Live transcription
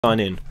Sign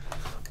in.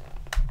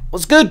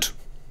 What's good?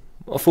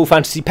 Full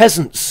Fantasy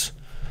Peasants.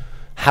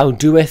 How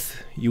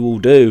doeth you all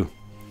do?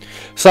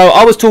 So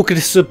I was talking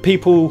to some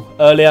people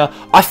earlier.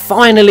 I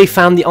finally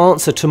found the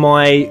answer to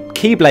my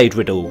keyblade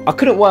riddle. I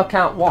couldn't work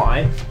out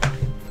why.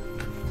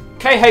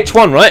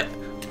 KH1, right?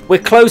 We're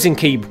closing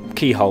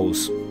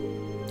keyholes.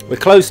 We're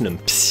closing them.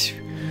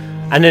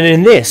 And then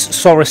in this,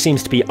 Sora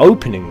seems to be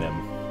opening them.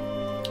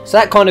 So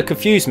that kind of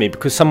confused me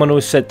because someone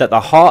always said that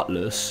the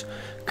Heartless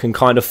can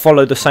kind of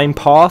follow the same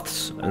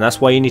paths, and that's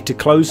why you need to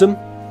close them.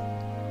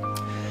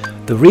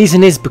 The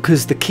reason is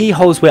because the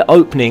keyholes we're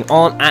opening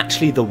aren't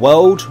actually the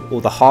world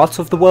or the heart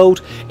of the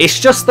world. It's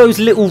just those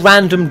little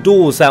random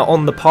doors that are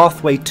on the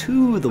pathway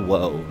to the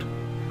world.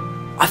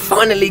 I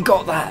finally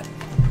got that.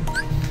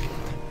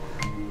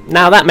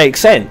 Now that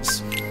makes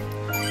sense.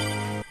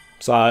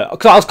 So I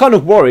was kind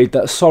of worried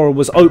that Sora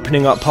was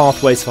opening up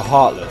pathways for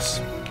Heartless.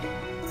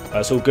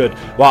 That's all good.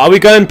 Well, are we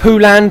going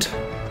Pooland?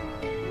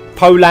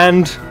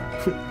 Poland?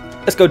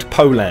 Let's go to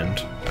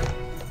Poland.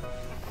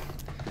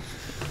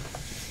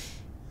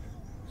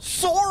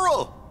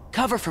 Sora!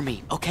 Cover for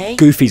me, okay?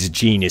 Goofy's a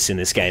genius in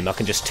this game, I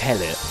can just tell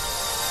it.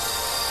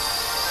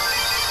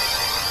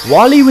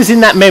 While he was in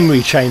that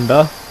memory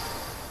chamber,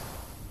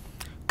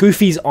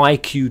 Goofy's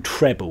IQ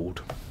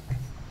trebled.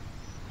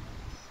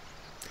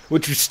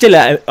 Which would still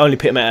only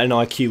put him at an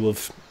IQ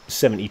of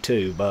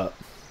 72, but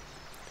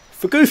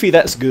for Goofy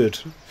that's good.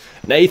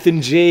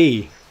 Nathan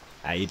G,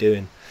 how you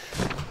doing?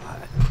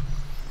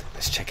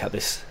 Let's check out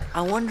this.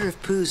 I wonder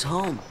if Pooh's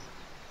home.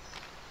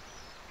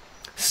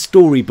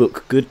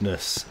 Storybook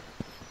goodness.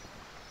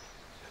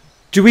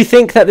 Do we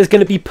think that there's going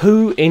to be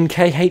Pooh in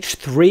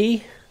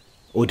KH3?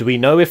 Or do we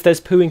know if there's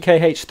Pooh in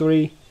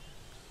KH3?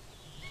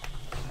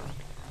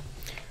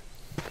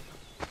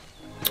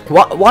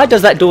 Why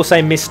does that door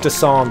say Mr.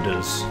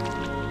 Sanders?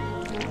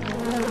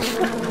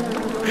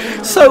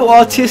 So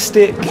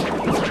artistic.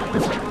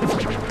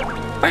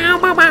 Bow,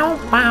 bow, bow,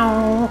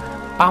 bow.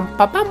 Bum,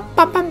 bum, bum,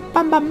 bum,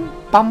 bum, bum,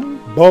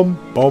 bum,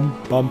 bum,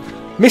 bum, bum.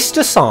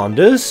 Mr.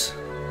 Sanders?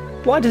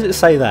 Why does it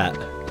say that?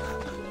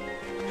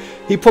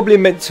 He probably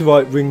meant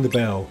to ring the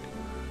bell.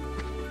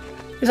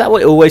 Is that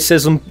what it always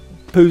says on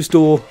Pooh's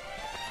door?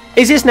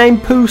 Is his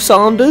name Pooh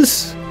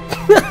Sanders?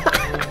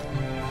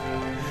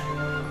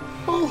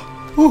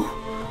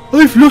 oh,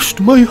 I've lost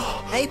my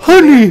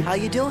honey. How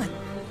you doing?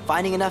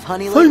 Finding enough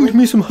honey lately? Find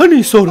me some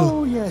honey, Sora.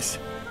 Oh yes.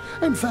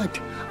 In fact,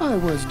 I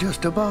was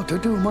just about to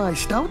do my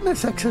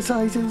stoutness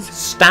exercises.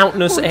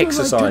 Stoutness Would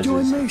exercises. You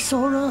like to join me,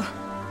 Sora?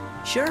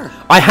 Sure.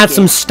 I had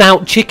some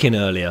stout chicken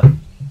earlier.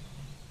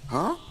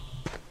 Huh?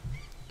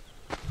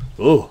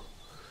 Oh.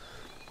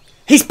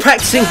 He's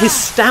practicing his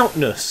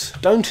stoutness.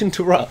 Don't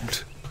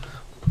interrupt.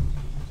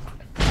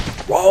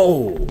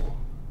 Whoa.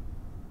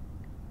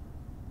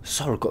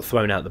 Sora got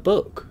thrown out the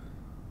book.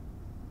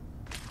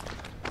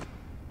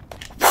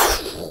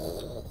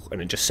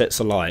 And it just sets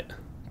alight.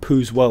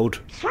 Pooh's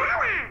world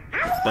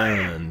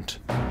burned.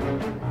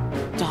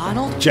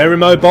 Donald?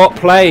 Jeremo Bot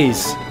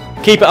plays.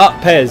 Keep it up,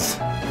 Pez.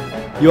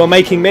 You are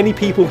making many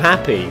people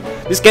happy.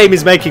 This game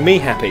is making me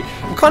happy.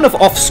 I'm kind of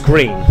off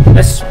screen.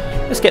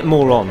 Let's get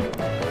more on.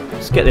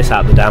 Let's get this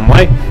out of the damn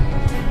way.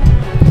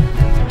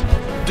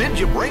 Did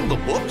you bring the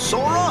book,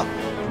 Sora?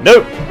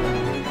 Nope.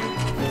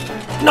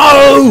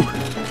 No!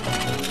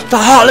 The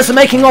Heartless are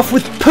making off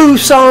with Pooh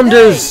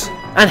Sanders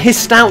and his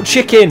stout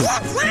chicken.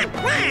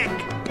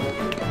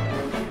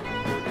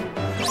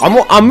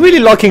 I'm really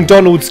liking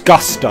Donald's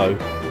gusto.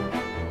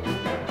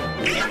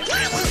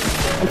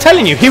 I'm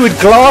telling you, he would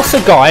glass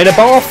a guy in a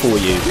bar for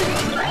you.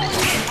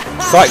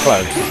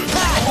 Cyclone.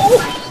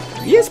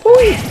 Oh, yes,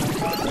 boy.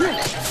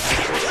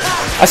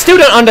 I still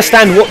don't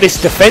understand what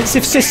this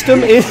defensive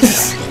system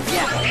is.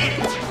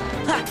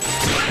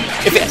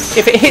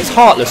 If it hits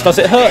Heartless, does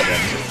it hurt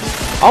them?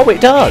 Oh, it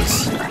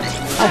does.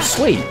 Oh,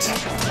 sweet.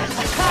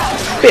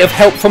 Bit of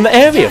help from the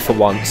area for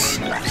once.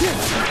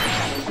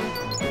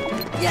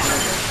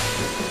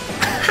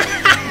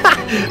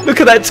 Look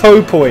at that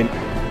toe point.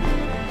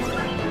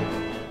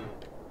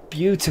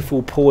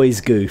 Beautiful poise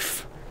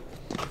goof.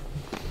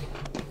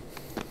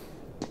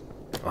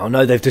 Oh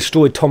no, they've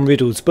destroyed Tom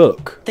Riddle's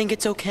book. Think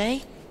it's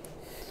okay?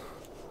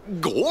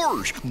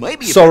 Gorge,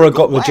 maybe you Sora better go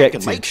got back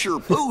rejected. and make sure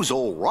Pooh's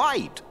all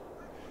right.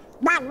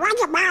 But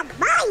what about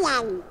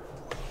Brian?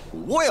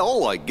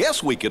 Well, I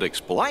guess we could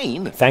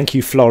explain. Thank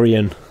you,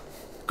 Florian.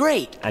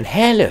 Great. And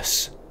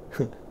hairless.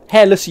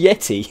 Hairless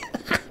Yeti.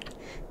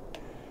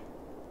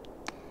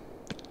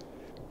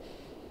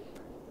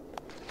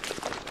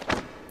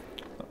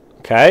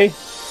 Okay.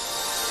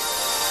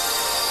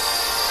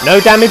 No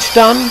damage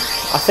done,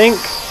 I think.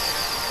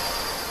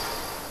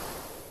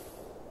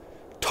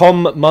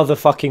 Tom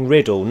motherfucking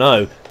Riddle.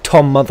 No,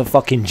 Tom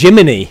motherfucking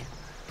Jiminy.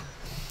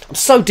 I'm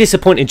so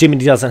disappointed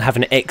Jiminy doesn't have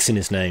an X in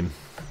his name.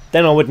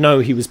 Then I would know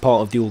he was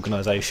part of the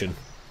organisation.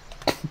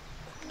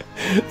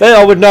 Then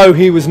I would know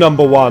he was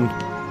number one.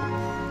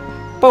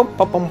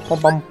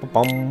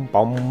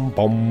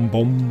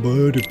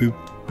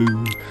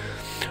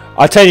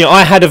 I tell you,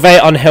 I had a very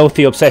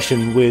unhealthy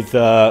obsession with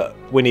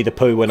Winnie the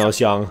Pooh when I was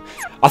young.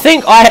 I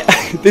think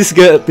this is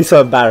going to be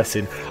so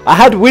embarrassing. I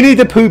had Winnie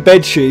the Pooh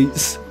bed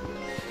sheets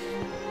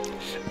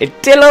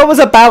until I was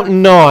about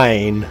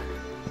 9.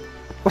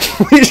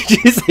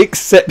 Which is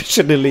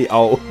exceptionally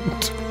old.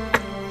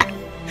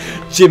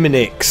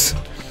 Jiminix.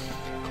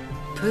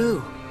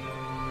 Pooh.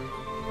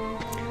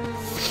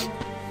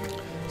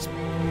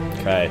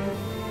 Okay.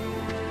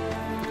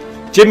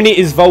 Jiminy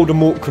is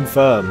Voldemort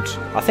confirmed.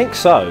 I think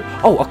so.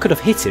 Oh, I could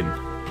have hit him.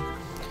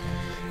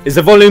 Is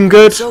the volume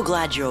good? So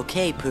glad you're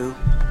okay, Pooh.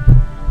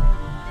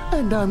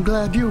 And I'm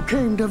glad you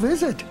came to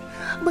visit.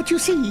 But you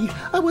see,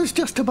 I was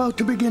just about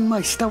to begin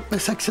my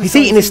stoutness exercise. He's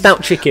eating his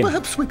stout chicken.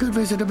 Perhaps we could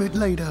visit a bit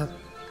later.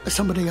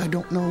 Somebody I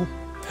don't know.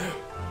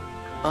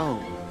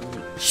 Oh.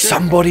 Sure.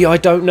 Somebody I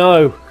don't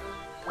know.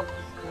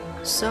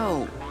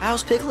 So,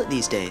 how's Piglet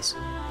these days?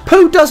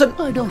 Pooh doesn't.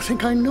 I don't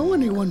think I know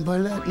anyone by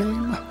that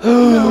name.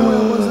 Now,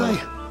 where was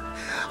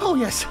I? Oh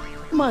yes,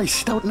 my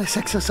stoutness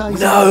exercise.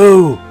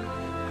 No.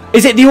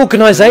 Is it the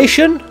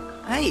organisation?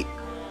 Hey,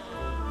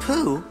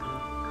 Pooh.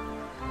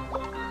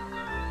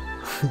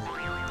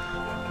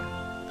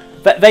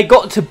 They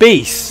got to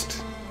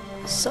Beast.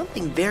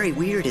 Something very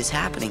weird is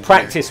happening.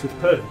 Practice with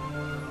Pooh.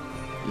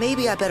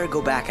 Maybe I better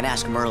go back and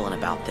ask Merlin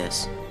about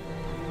this.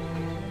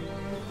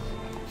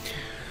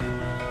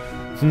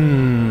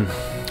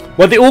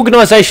 Well, the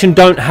organisation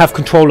don't have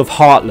control of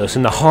Heartless,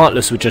 and the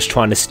Heartless were just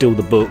trying to steal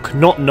the book,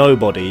 not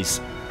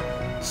nobodies.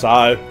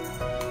 So,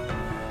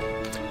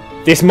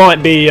 this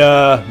might be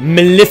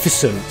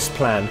Maleficent's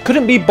plan.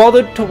 Couldn't be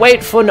bothered to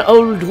wait for an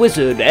old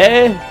wizard,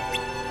 eh?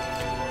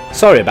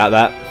 Sorry about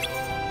that.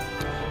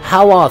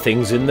 How are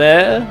things in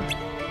there?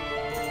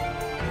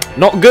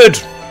 Not good,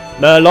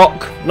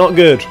 Murloc. Not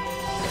good.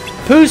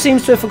 Pooh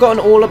seems to have forgotten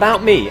all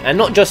about me, and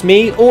not just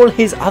me, all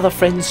his other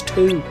friends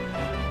too.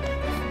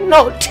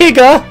 Not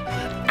Tigger!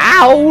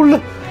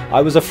 Owl!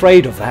 I was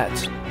afraid of that.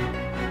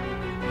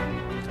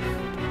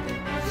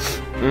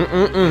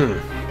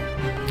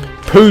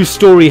 Pooh's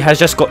story has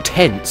just got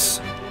tense.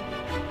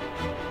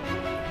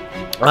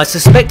 I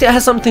suspect it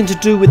has something to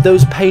do with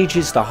those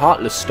pages the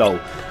Heartless stole.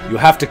 You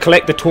have to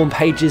collect the torn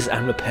pages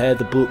and repair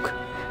the book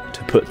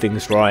to put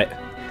things right.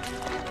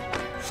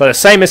 So the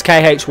same as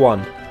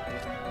KH1.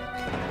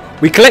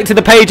 We collected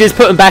the pages,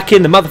 put them back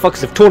in, the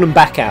motherfuckers have torn them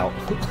back out.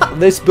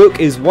 This book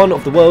is one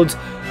of the world's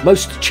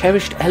most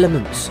cherished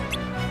elements.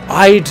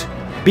 I'd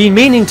been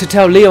meaning to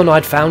tell Leon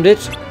I'd found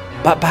it,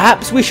 but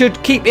perhaps we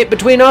should keep it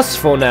between us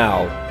for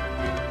now.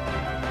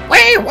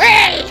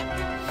 Well.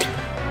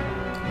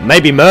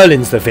 Maybe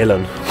Merlin's the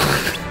villain.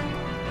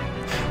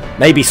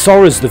 Maybe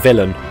Sora's the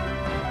villain.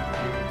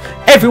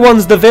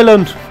 Everyone's the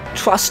villain.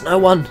 Trust no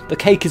one. The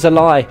cake is a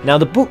lie. Now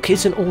the book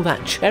isn't all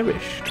that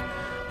cherished.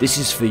 This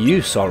is for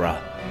you, Sora.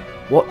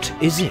 What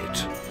is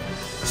it?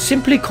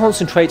 Simply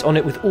concentrate on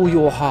it with all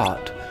your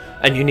heart,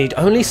 and you need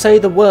only say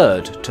the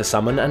word to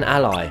summon an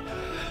ally.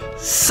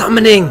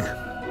 Summoning!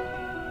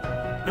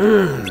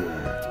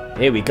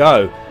 Here we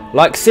go.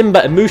 Like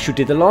Simba and Mushu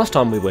did the last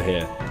time we were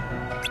here.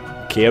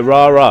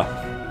 Kirara.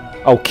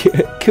 Oh,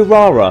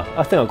 Kirara.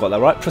 I think I got that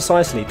right.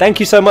 Precisely. Thank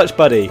you so much,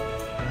 buddy.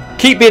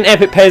 Keep being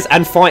epic Pez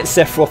and fight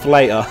Sephiroth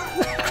later.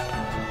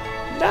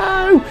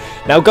 No!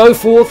 Now go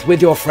forth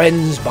with your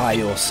friends by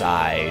your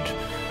side.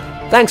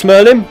 Thanks,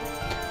 Merlin.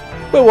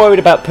 We're worried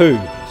about Pooh,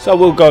 so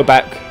we'll go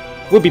back.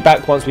 We'll be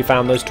back once we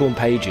found those torn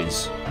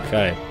pages.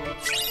 Okay.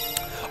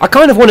 I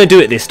kind of want to do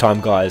it this time,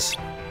 guys.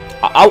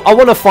 I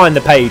want to find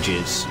the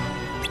pages.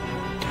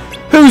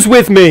 Who's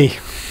with me?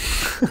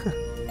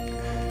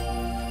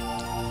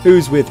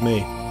 Who's with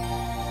me?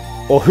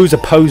 Or who's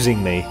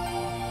opposing me?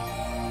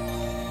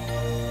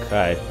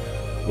 Okay.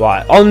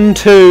 Right, on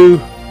to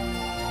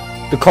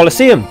the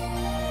Coliseum,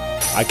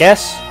 I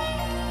guess.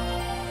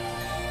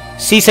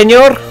 Si,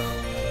 senor.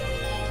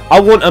 I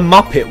want a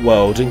Muppet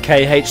World in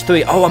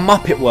KH3. Oh, a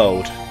Muppet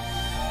World.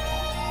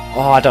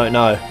 Oh, I don't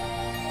know.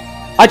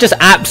 I just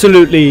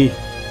absolutely,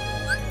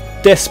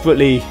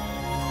 desperately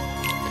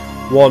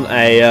want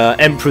a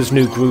Emperor's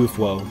New Groove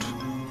World.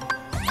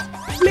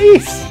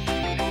 Please.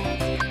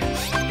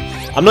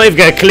 I'm not even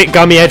going to click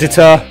Gummy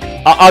Editor.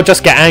 I'll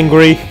just get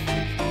angry.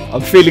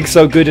 I'm feeling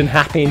so good and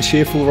happy and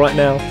cheerful right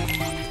now.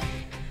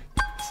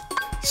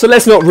 So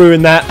let's not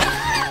ruin that.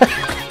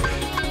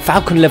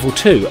 Falcon level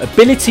 2.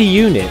 Ability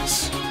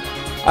units.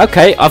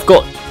 Okay, I've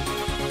got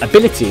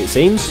ability, it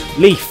seems.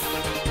 Leaf.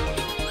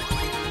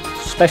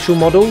 Special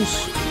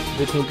models.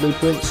 Original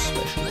blueprints.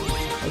 Special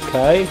models.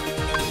 Okay.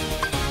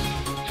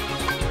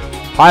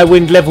 High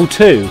wind level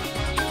 2.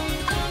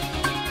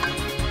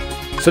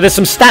 So there's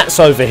some stats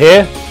over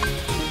here.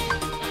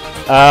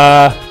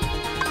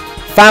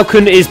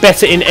 Falcon is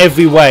better in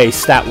every way,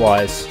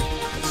 stat-wise.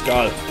 Let's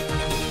go.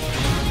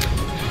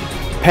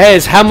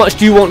 Pez, how much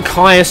do you want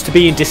Caius to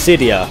be in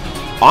Dissidia?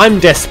 I'm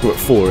desperate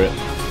for it.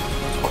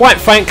 Quite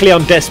frankly,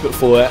 I'm desperate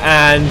for it,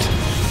 and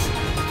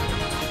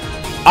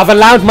I've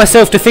allowed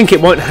myself to think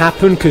it won't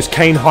happen because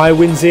Kane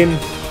Highwind's in,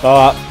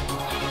 but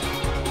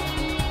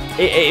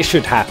it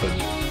should happen.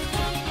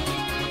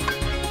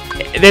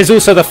 There's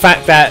also the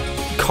fact that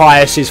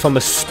Caius is from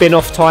a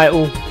spin-off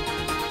title.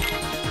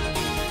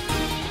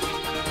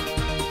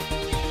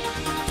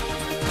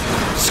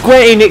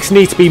 Square Enix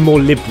need to be more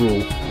liberal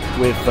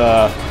with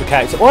the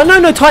character. Oh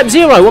no, Type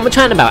 0. What am I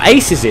chatting about?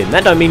 Ace is in.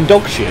 That don't mean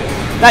dog shit.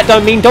 That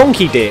don't mean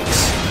donkey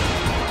dicks.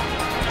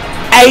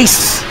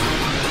 Ace.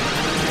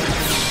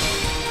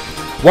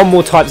 One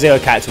more Type 0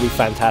 character would be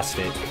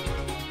fantastic.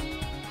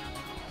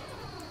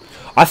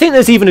 I think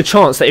there's even a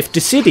chance that if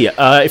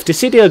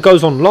Dissidia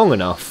goes on long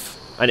enough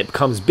and it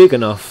becomes big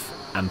enough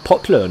and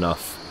popular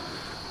enough,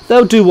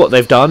 they'll do what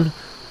they've done.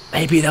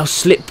 Maybe they'll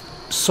slip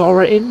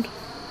Sora in.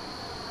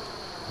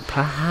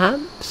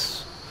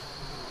 Perhaps.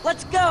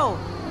 Let's go.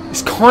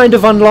 It's kind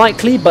of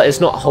unlikely, but it's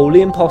not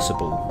wholly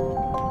impossible.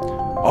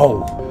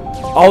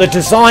 Oh, the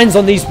designs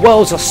on these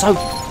worlds are so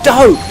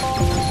dope.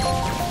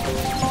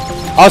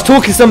 I was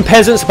talking to some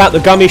peasants about the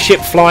gummy ship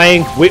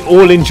flying. We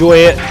all enjoy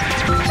it.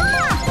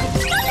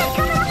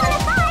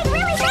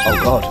 Oh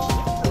god.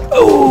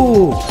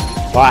 Ooh.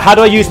 Right, how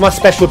do I use my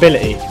special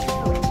ability?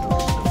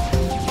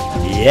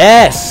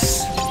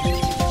 Yes.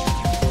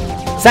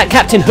 Is that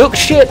Captain Hook's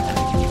ship?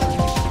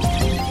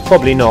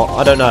 Probably not.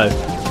 I don't know.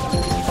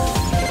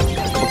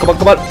 Come on.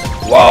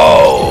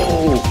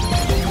 Whoa.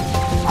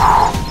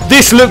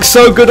 This looks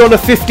so good on a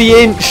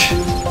 50-inch.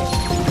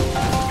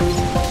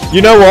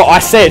 You know what? I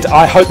said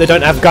I hope they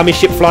don't have gummy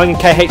ship flying in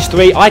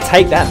KH3. I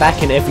take that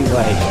back in every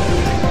way.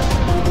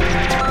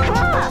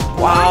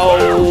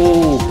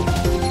 Wow.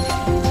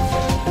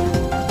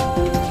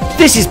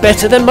 This is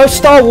better than most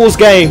Star Wars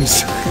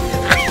games.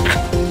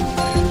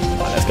 Right,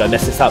 let's go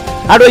mess this up.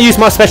 How do I use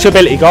my special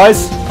ability,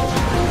 guys?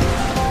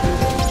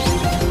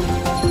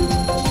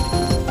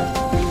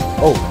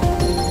 Oh.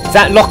 Is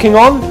that locking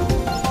on?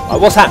 Right,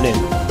 what's happening?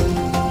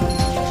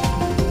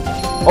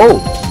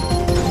 Oh.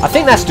 I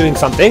think that's doing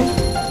something.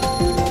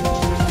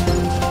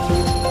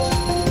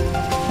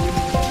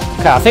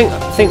 Okay, I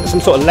think some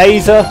sort of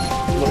laser.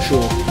 I'm not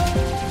sure.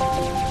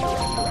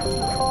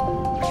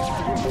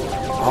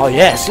 Oh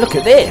yes, look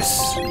at this.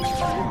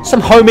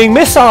 Some homing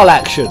missile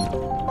action.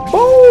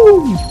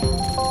 Boom.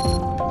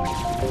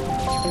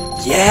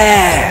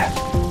 Yeah.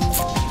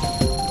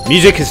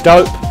 Music is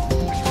dope.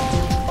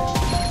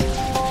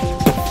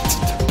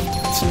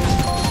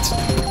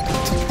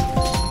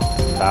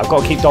 Okay, I've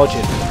got to keep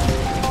dodging.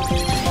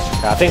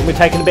 Okay, I think we're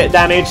taking a bit of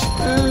damage.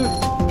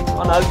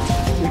 Oh no.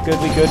 We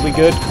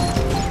good.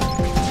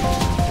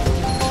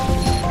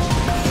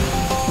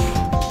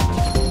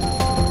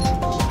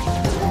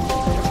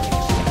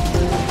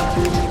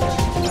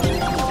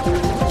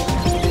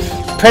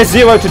 Press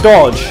 0 to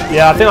dodge.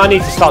 Yeah, I think I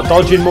need to start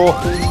dodging more.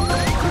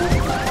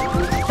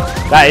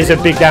 That is a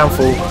big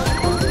downfall.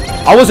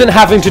 I wasn't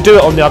having to do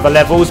it on the other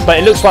levels, but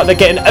it looks like they're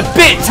getting a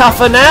bit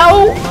tougher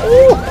now.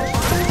 Ooh.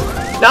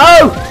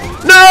 No!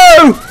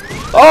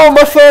 Oh,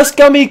 my first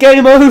gummy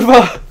game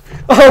over.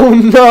 Oh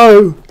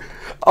no.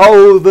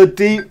 Oh, the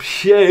deep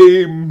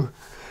shame.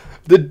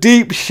 The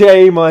deep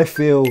shame I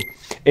feel.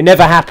 It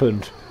never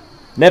happened.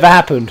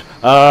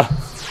 Alright,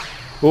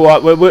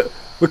 we're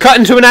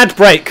cutting to an ad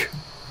break.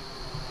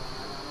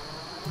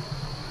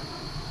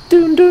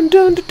 Dun dun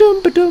dun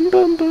dun dun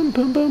bum bum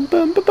bum bum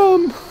bum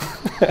bum.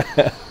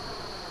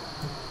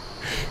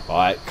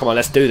 Alright, come on,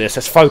 let's do this.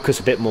 Let's focus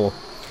a bit more.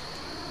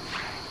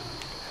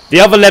 The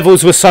other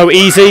levels were so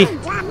easy.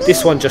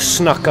 This one just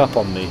snuck up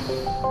on me.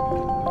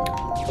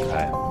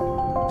 Okay.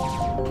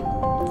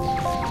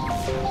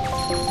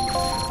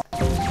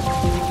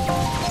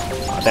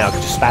 I think I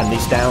could just spam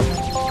these down.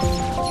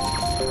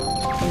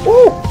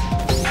 Woo!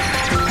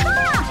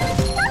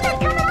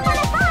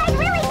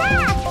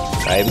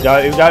 Here we go.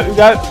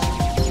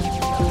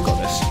 Got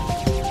this.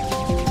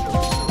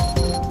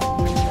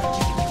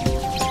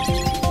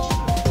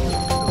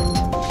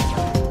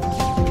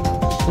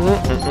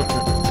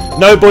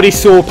 Nobody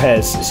saw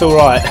Pez. It's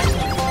alright.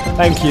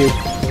 Thank you.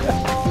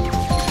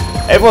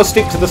 Everyone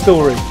stick to the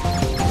story.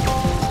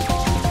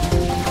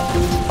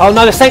 Oh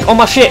no, they're sank on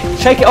my ship.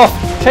 Shake it off.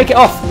 I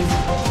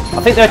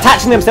think they're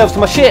attaching themselves to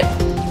my ship.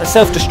 They're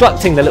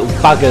self-destructing, the little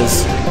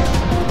buggers.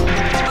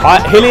 Hi,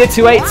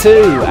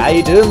 Hylia282. How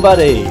you doing,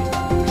 buddy?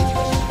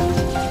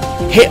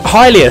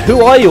 Hylia,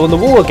 who are you on the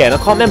wall again? I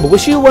can't remember.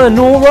 Was you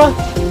Nora?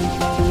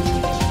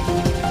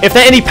 If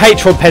there are any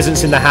Patreon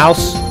peasants in the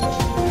house,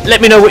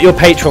 let me know what your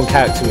Patreon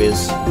character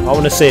is. I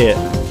want to see it.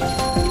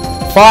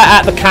 Fire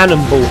at the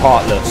Cannonball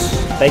Heartless.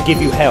 They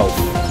give you health.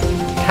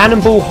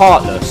 Cannonball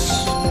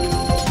Heartless.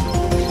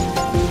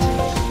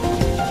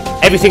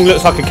 Everything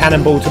looks like a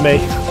cannonball to me.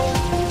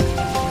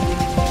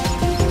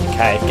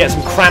 Okay, get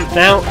some cramp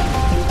now.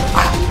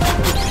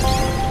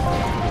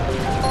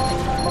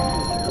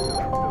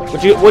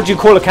 What do you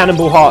call a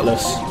Cannonball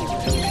Heartless?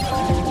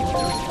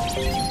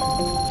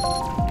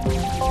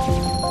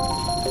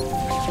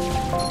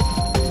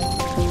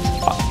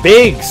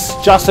 Biggs!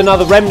 Just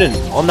another remnant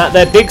on that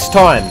there Biggs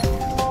time.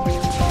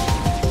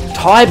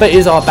 Tiber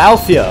is our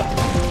Balthia.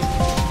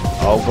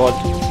 Oh god.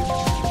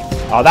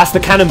 Oh, that's the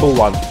Cannonball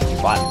one.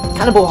 Right,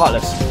 Cannonball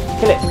Heartless.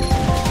 Kill it.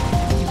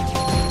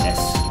 Yes.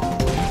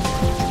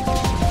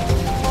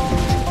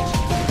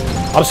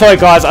 I'm sorry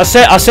guys, I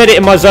said it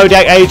in my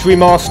Zodiac Age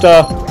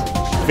remaster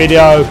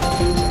video.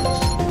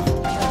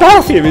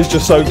 Balthia is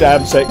just so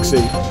damn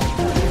sexy.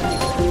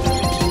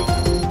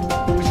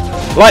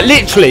 Like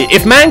literally,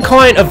 if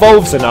mankind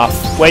evolves enough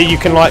where you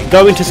can like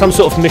go into some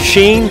sort of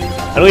machine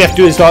and all you have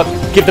to do is like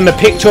give them a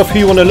picture of who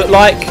you want to look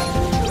like.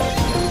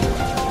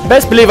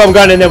 Best believe I'm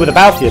going in there with a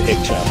Balthier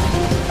picture.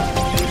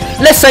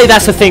 Let's say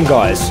that's a thing,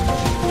 guys.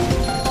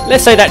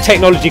 Let's say that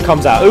technology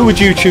comes out. Who would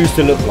you choose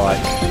to look like?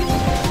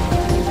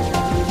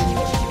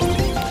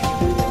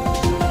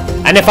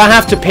 And if I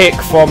have to pick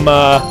from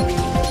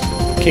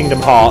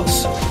Kingdom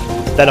Hearts,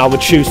 then I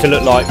would choose to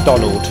look like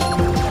Donald.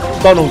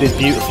 Donald is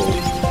beautiful.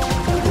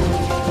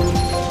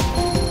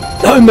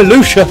 No,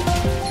 Malusha!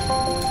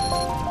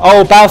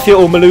 Oh, Balthier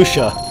or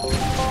Malusha.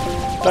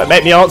 Don't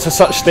make me answer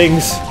such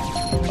things.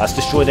 Let's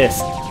destroy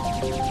this.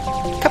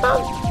 Come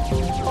on!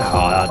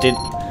 Oh, I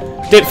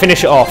didn't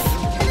finish it off.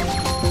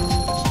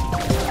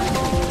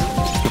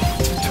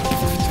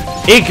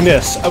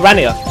 Ignis!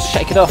 Arania!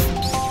 Shake it off.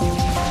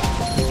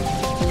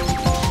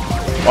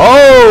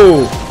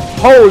 Oh!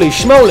 Holy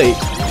schmoly!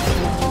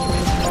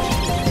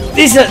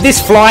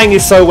 This flying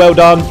is so well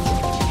done.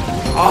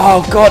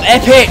 Oh god,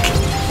 epic!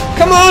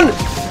 Come on!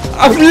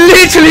 I'm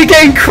literally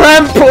getting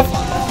cramp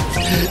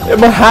in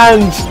my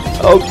hand.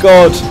 Oh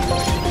god.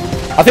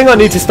 I think I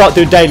need to start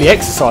doing daily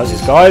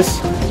exercises, guys.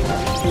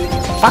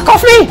 Back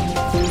off me!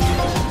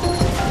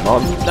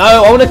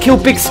 No, I want to kill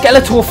Big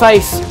Skeletor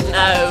Face.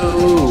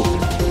 No.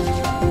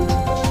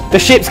 The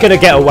ship's going to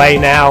get away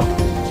now.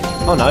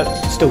 Oh no,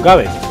 it's still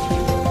going.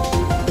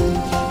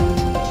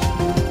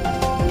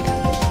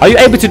 Are you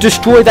able to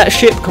destroy that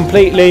ship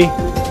completely?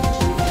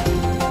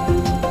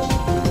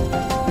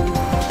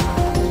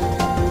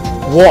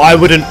 What I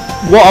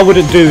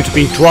wouldn't do to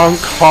be drunk,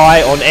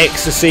 high, on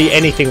ecstasy,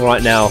 anything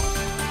right now.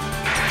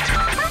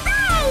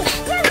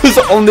 Because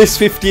on this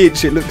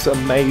 50-inch it looks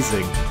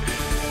amazing.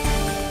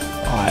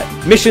 Alright,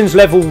 missions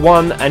level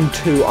 1 and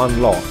 2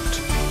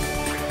 unlocked.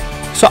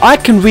 So I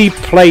can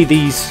replay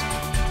these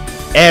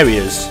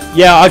areas.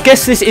 Yeah, I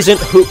guess this isn't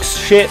Hook's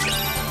ship.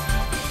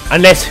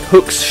 Unless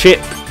Hook's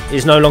ship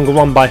is no longer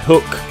run by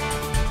Hook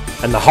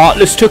and the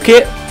Heartless took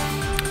it.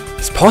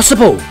 It's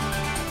possible.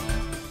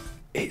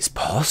 It's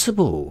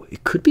possible.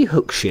 It could be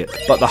Hook's ship,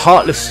 but the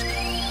Heartless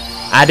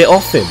had it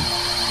off him.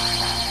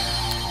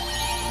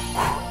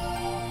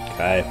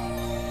 Okay.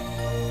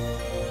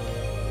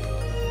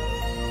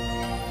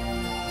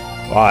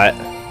 Right.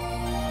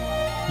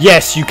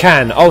 Yes, you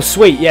can. Oh,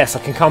 sweet. Yes, I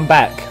can come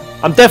back.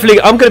 I'm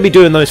going to be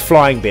doing those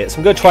flying bits.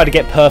 I'm going to try to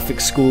get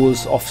perfect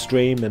scores off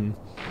stream and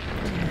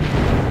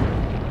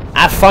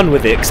have fun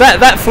with it. Because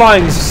that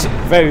flying is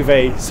very,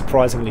 very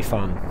surprisingly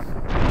fun.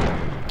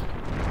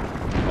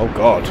 Oh,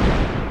 God.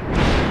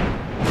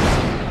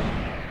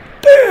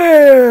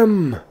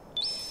 Bam!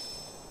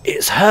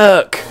 It's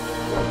Herc.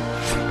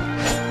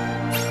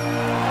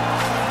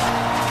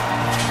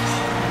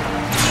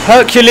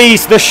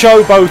 Hercules the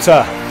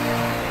Showboater.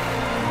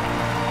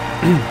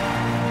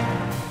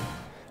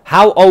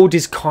 How old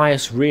is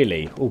Caius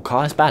really? Oh,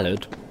 Caius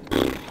Ballard.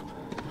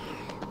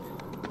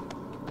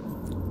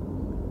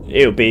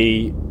 It'll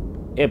be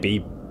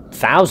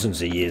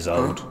thousands of years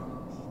old.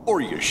 Are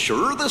you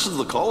sure this is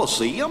the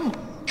Coliseum?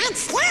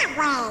 It's that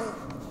way.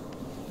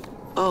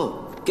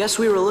 Oh, guess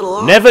we were a little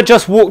off. Never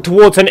just walk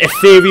towards an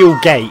ethereal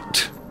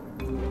gate.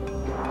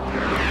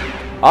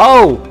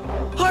 Oh,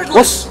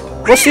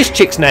 what's this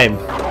chick's name?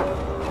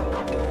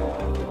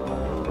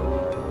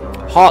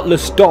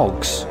 Heartless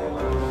Dogs.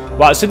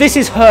 Right, so this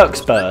is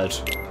Herc's bird.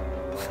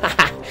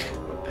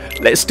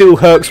 Let's steal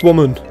Herc's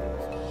woman.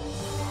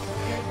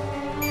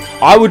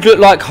 I would look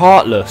like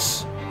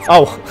Heartless.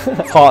 Oh,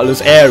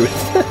 Heartless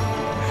Aerith.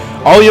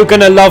 Oh, you're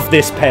gonna love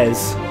this,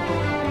 Pez.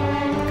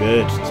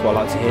 Good, that's what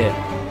I like to hear.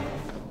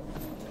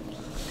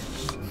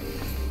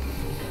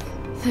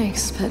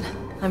 Thanks, but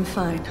I'm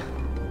fine.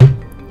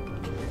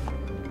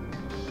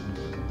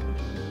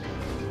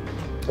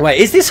 Wait,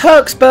 is this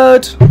Herc's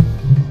bird?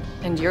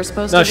 And you're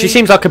supposed to be? No, she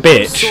seems like a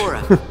bitch.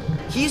 Sora.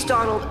 He's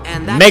Donald,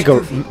 and that's Megara.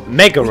 Goofy.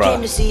 We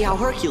came to see how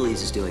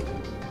Hercules is doing.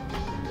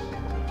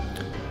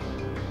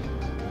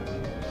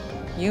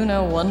 You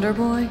know Wonder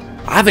Boy?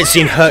 I haven't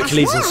seen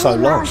Hercules in so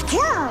long.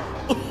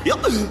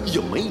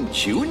 You mean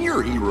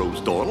junior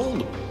heroes,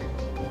 Donald?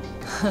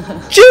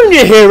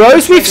 Junior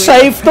heroes, we've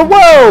saved the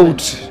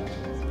world!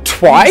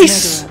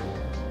 Twice?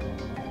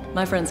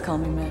 My friends call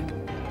me Meg.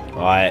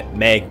 Alright,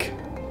 Meg.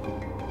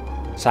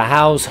 So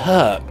how's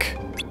Herc?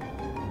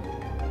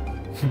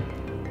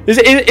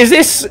 Is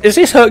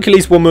this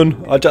Hercules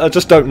woman? I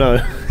just don't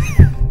know.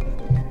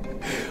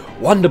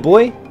 Wonder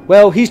Boy?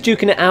 Well, he's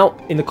duking it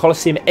out in the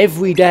Coliseum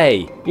every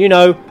day. You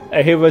know,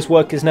 a hero's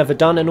work is never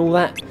done and all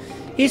that.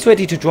 He's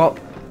ready to drop,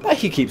 but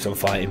he keeps on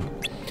fighting.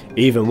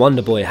 Even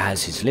Wonder Boy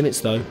has his limits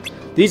though.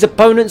 These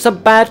opponents are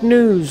bad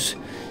news.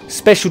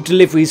 Special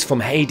deliveries from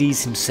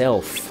Hades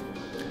himself.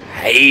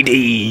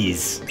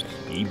 Hades!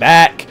 He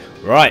back.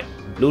 Right,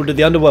 Lord of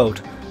the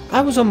Underworld.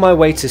 I was on my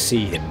way to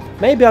see him.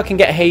 Maybe I can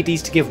get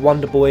Hades to give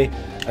Wonder Boy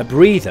a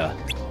breather.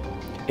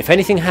 If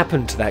anything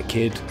happened to that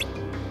kid,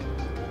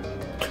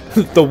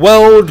 the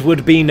world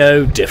would be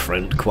no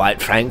different,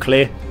 quite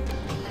frankly.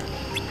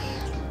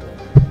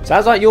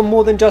 Sounds like you're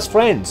more than just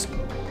friends.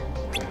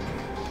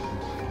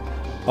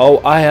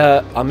 Oh,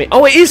 I mean,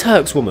 oh, it is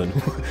Herc's woman.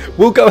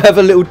 We'll go have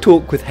a little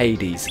talk with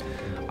Hades.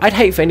 I'd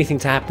hate for anything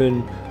to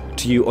happen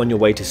to you on your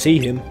way to see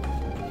him.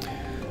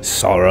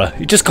 Sora,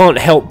 you just can't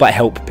help but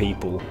help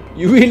people.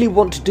 You really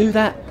want to do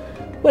that?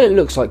 Well, it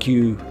looks like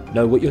you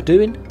know what you're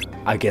doing.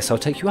 I guess I'll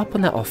take you up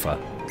on that offer.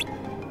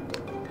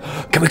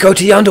 Can we go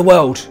to the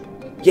underworld?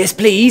 Yes,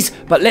 please,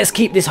 but let's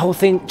keep this whole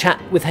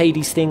chat with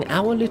Hades thing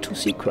our little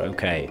secret,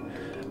 okay?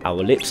 Our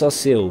lips are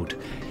sealed.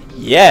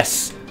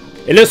 Yes!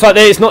 It looks like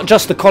it's not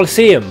just the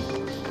Coliseum.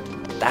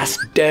 That's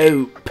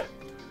dope.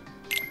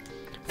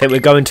 I think we're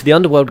going to the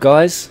underworld,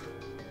 guys.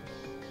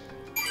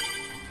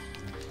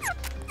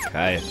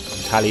 Okay,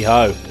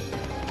 tally-ho.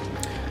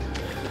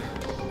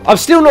 I'm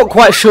still not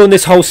quite sure on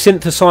this whole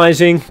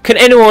synthesizing. Can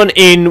anyone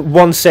in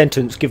one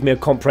sentence give me a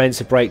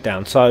comprehensive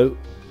breakdown? So,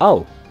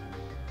 oh,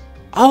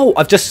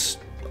 I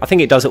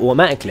think it does it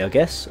automatically, I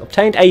guess.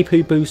 Obtained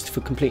AP boost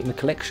for completing the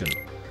collection.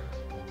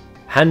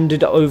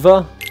 Handed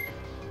over.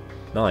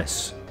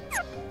 Nice.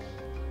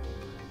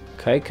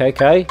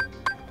 Okay.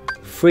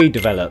 Free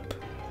develop.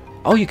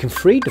 Oh, you can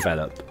free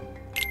develop.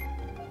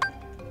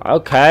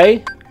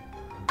 Okay.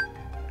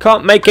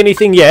 Can't make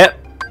anything yet.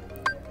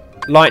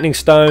 Lightning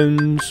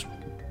stones.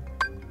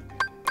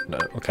 No,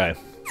 okay.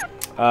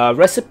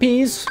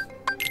 Recipes.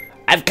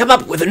 I've come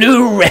up with a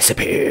new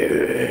recipe.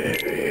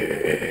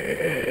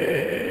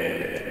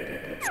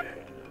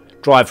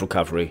 Drive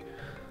recovery.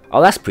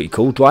 Oh, that's pretty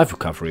cool. Drive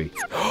recovery.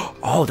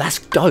 Oh, that's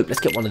dope. Let's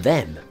get one of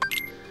them.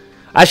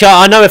 Actually,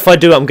 I know if I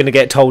do it, I'm going to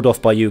get told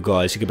off by you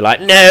guys. You could be like,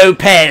 no,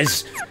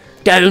 Pez.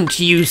 Don't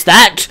use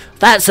that.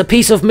 That's a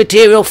piece of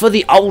material for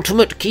the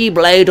ultimate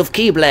keyblade of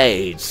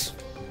keyblades.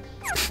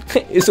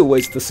 It's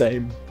always the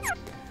same.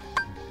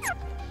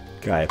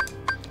 Okay.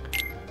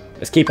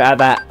 Let's keep it at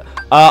that.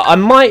 I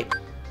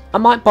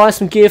might buy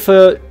some gear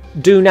for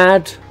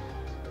Dunad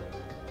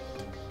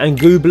and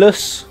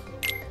Goobless.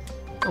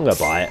 I'm gonna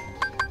buy it.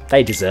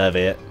 They deserve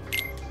it.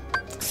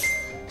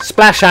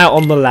 Splash out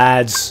on the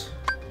lads.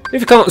 If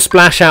you can't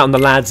splash out on the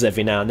lads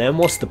every now and then,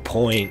 what's the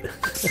point?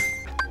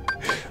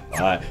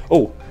 Alright.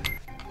 Oh.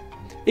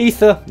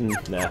 Ether.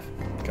 Nah.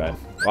 Okay.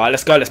 Alright,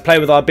 let's go. Let's play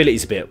with our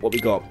abilities a bit. What we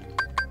got?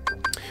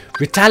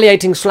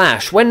 Retaliating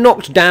slash. When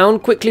knocked down,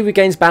 quickly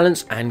regains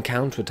balance and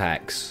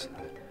counterattacks.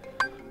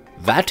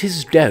 That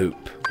is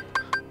dope.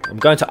 I'm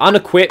going to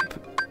unequip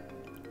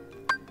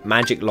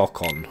magic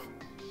lock on.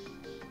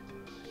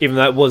 Even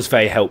though it was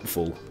very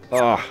helpful.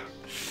 Ah.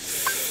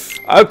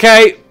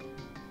 Okay.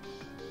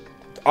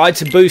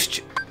 Item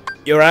boost.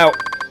 You're out.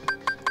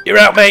 You're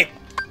out, mate.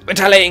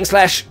 Retaliating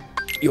slash.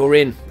 You're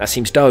in. That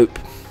seems dope.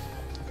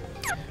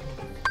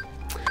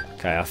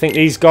 Okay, I think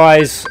these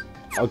guys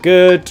are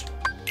good.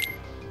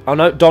 Oh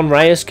no, Don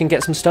Reyes can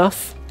get some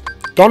stuff.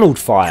 Donald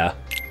Fire.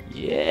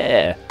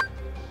 Yeah.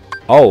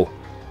 Oh.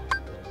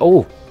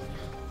 Oh.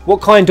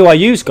 What kind do I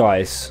use,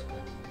 guys?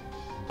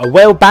 A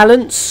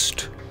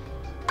well-balanced?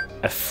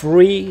 A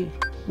free?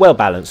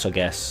 Well-balanced, I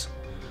guess.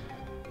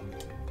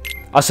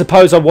 I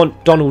suppose I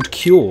want Donald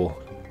Cure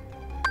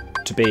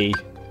to be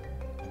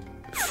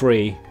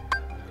free.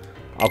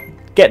 I'll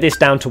get this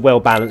down to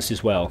well-balanced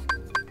as well.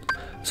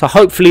 So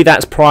hopefully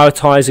that's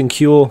prioritising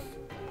Cure.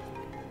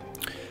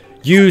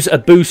 Use a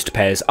boost,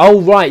 Pez.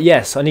 Oh, right,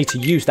 yes. I need to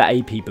use that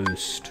AP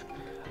boost.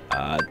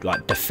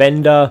 Like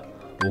Defender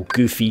or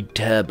Goofy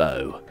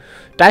Turbo.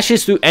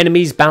 Dashes through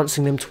enemies,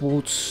 bouncing them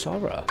towards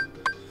Sora.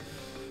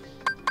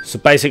 So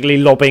basically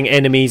lobbing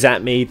enemies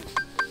at me.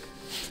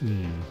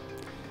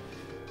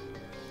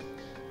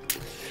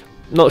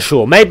 Not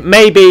sure.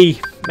 Maybe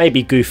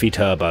Goofy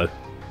Turbo.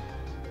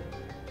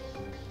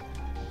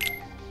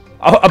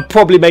 I'm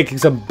probably making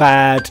some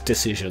bad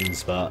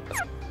decisions, but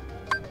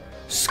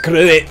screw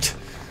it.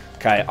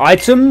 Okay,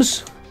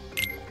 items.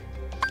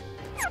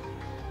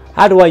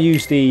 How do I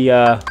use the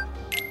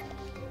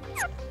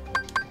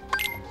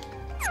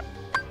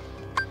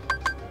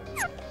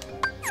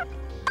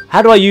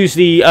how do I use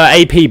the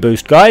AP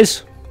boost,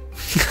 guys?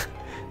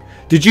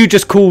 Did you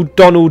just call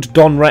Donald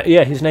Don Reyes?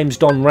 Yeah, his name's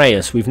Don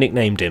Reyes. We've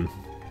nicknamed him.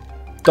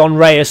 Don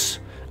Reyes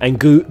and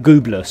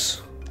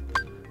Goobless.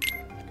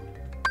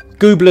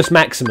 Goobless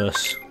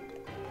Maximus.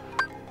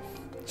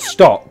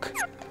 Stock.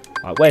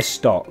 Right, where's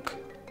stock?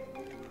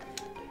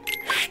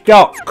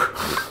 Stock.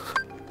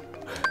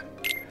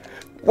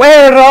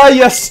 Where are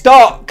you,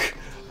 stock?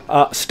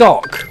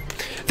 Stock.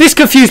 This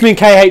confused me in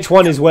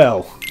KH1 as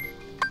well.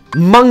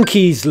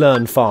 Monkeys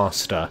learn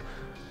faster.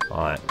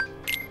 Alright.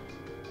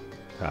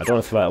 I don't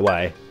want to throw it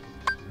away.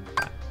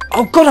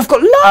 Oh god, I've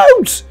got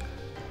loads!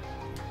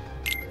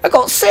 I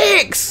got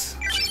 6!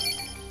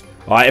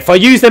 Alright, if I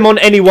use them on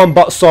anyone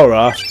but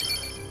Sora,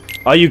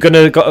 are you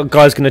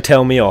guys gonna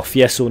tell me off?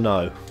 Yes or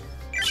no?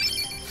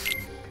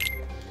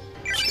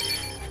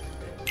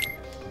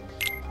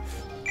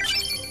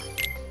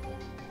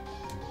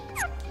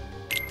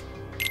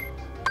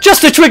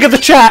 Just to trigger the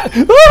chat!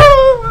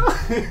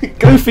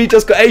 Goofy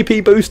just got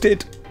AP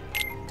boosted.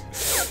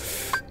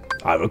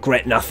 I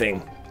regret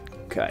nothing.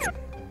 Okay.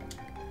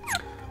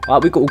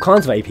 Alright, we've got all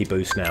kinds of AP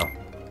boosts now.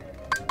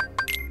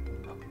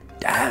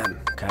 Damn.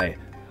 Okay.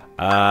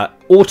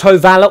 Auto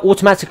Valor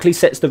automatically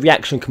sets the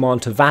reaction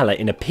command to Valor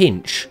in a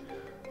pinch.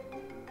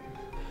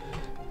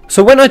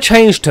 So when I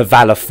change to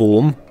Valor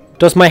form,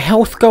 does my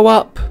health go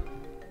up?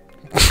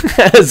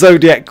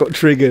 Zodiac got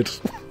triggered.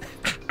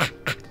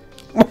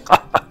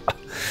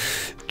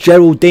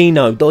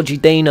 Geraldino, Dodgy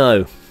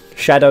Dino,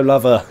 Shadow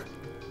Lover.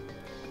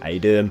 How you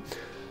doing?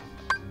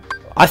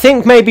 I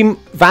think maybe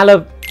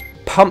Valor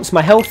pumps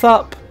my health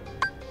up.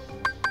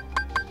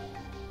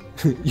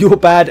 You're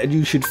bad and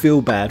you should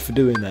feel bad for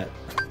doing that.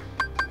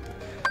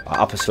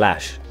 Upper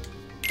slash.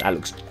 That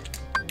looks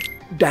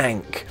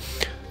dank.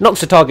 Knocks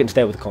the target into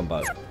there with a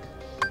combo.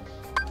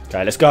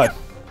 Okay, let's go.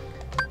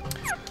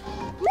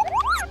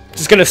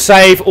 Just going to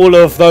save all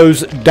of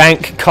those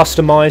dank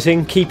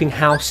customizing, keeping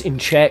house in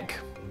check.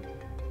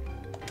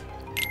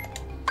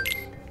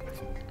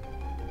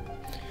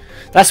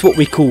 That's what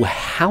we call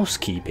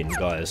housekeeping,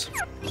 guys.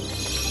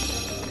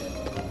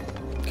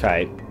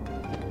 Okay.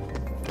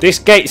 This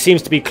gate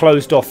seems to be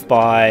closed off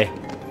by...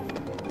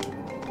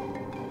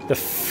 The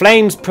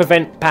flames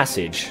prevent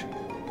passage.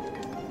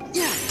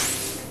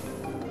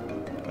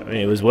 I mean,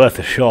 it was worth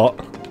a shot.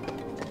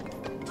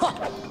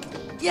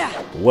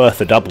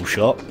 Worth a double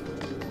shot.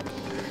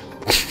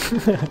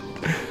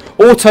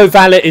 Auto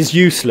Valor is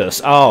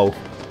useless. Oh.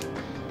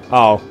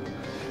 Oh.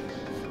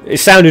 It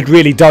sounded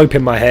really dope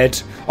in my head.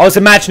 I was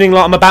imagining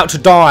like I'm about to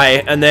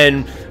die, and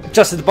then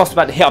just as the boss is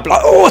about to hit, I'll be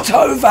like,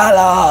 Auto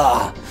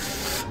Valor!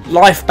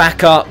 Life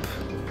back up.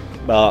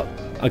 But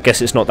I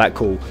guess it's not that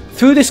cool.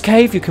 Through this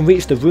cave, you can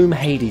reach the room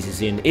Hades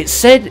is in. It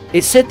said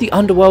the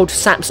underworld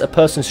saps a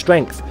person's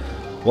strength.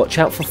 Watch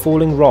out for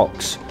falling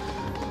rocks.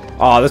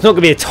 Ah, there's not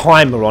going to be a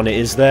timer on it,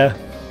 is there?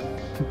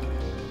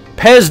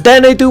 Pairs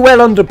Dene do well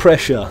under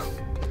pressure.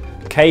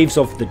 Caves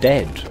of the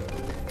Dead.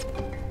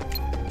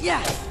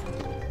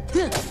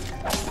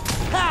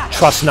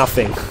 Trust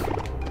nothing.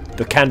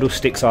 The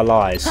candlesticks are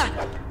lies.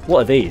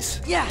 What are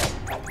these?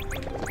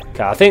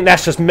 Okay, I think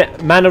that's just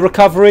mana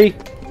recovery.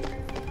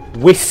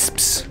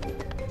 Wisps.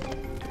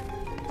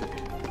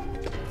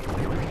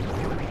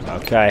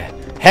 Okay.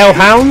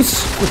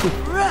 Hellhounds.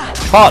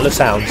 Heartless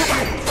hounds.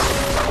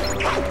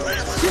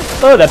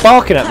 Oh, they're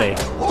barking at me.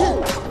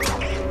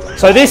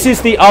 So this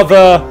is the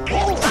other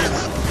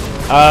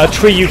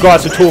tree you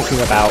guys are talking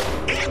about.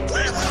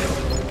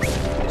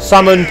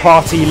 Summon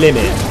party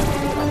limit.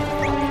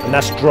 And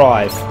that's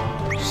drive.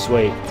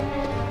 Sweet.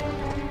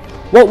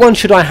 What one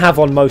should I have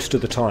on most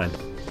of the time?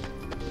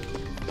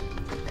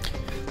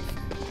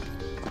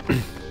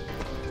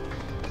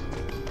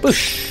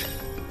 Bush.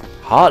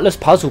 Heartless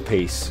puzzle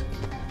piece.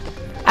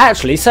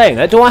 Actually, saying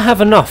that, do I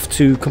have enough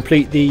to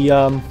complete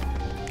the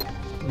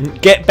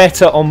get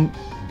better on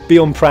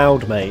Beyond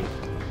Proud, mate?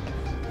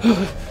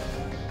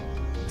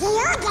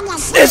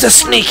 There's a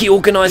sneaky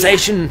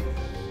organisation.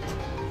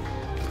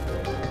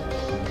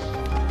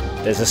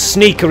 There's a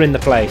sneaker in the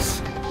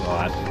place.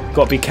 Alright,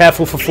 got to be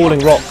careful for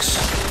falling rocks.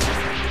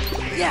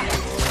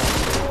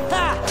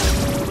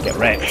 Get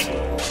wrecked.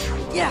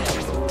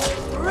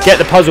 Get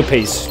the puzzle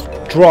piece.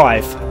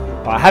 Drive.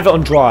 I have it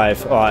on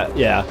drive. Alright,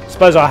 yeah.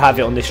 Suppose I have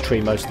it on this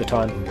tree most of the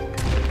time.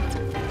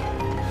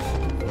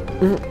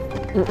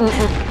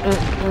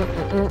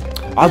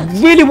 I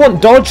really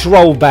want dodge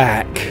roll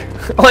back.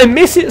 I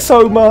miss it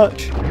so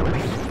much.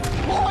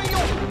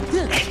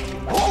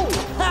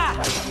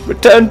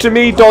 Return to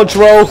me, dodge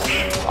roll.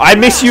 I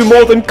miss you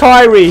more than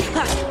Kyrie.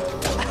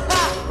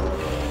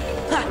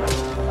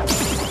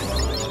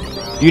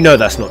 You know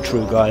that's not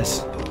true,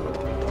 guys.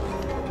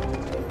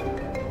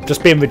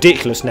 Just being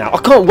ridiculous now. I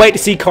can't wait to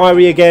see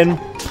Kyrie again.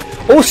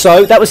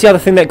 Also, that was the other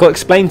thing that got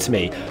explained to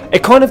me.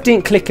 It kind of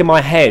didn't click in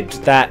my head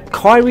that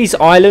Kyrie's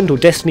Island, or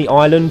Destiny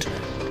Island,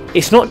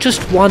 it's not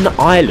just one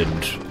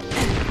island.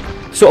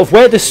 Sort of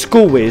where the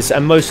school is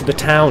and most of the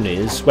town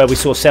is, where we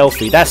saw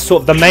Selfie, that's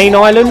sort of the main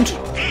island.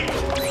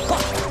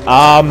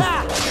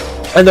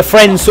 And the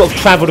friends sort of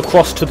travelled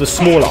across to the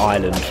smaller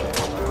island.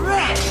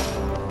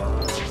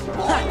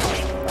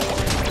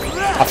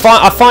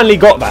 I finally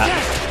got that.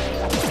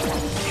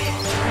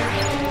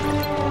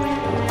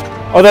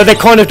 Although they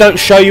kind of don't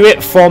show you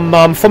it from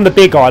the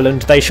big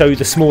island, they show you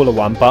the smaller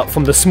one. But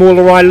from the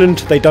smaller island,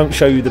 they don't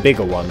show you the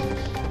bigger one.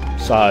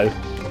 So,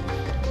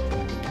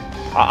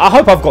 I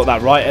hope I've got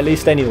that right, at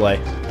least anyway.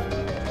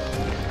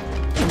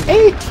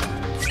 8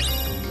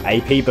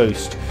 AP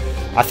boost.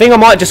 I think I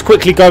might just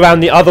quickly go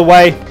around the other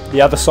way,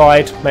 the other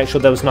side, make sure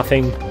there was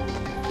nothing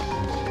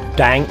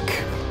dank.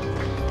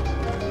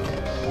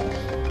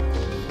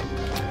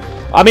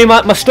 I mean,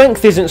 my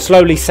strength isn't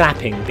slowly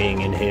sapping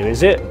being in here,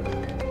 is it?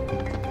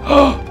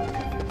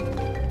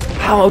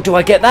 How do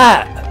I get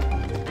that?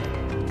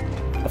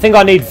 I think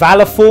I need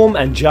Valor form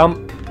and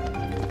jump.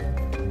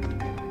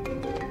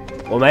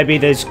 Or maybe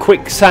there's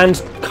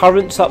quicksand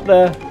currents up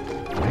there.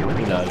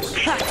 Who knows?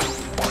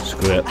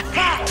 Screw it.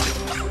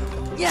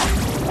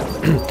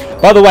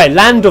 By the way,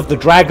 Land of the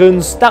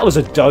Dragons, that was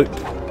a dope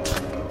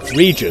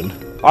region.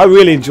 I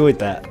really enjoyed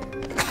that.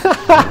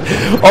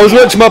 I was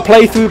watching my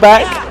playthrough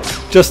back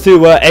just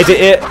to edit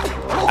it,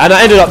 and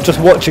I ended up just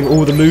watching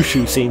all the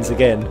Mushu scenes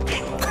again.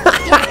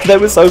 They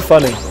were so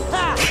funny.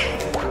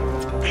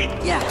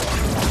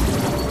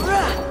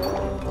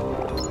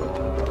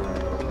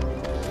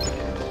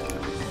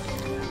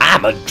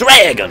 I'm a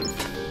dragon.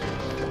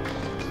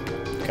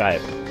 Okay.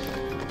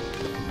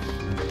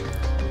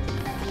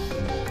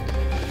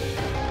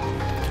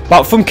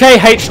 But from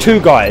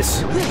KH2,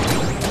 guys.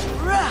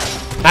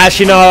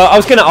 Actually, no, I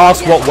was going to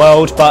ask what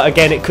world, but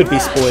again, it could be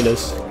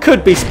spoilers.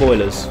 Could be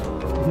spoilers.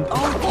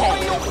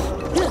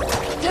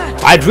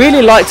 I'd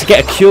really like to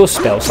get a cure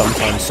spell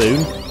sometime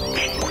soon.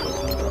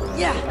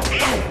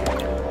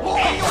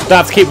 Don't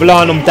have to keep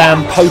relying on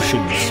damn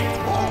potions.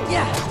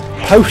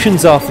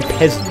 Potions are for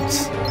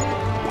peasants.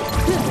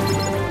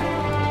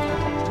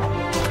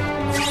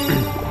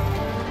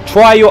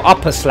 Try your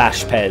upper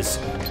slash, Pez.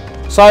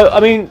 So, I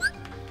mean,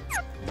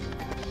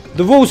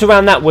 the rules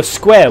around that were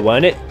square,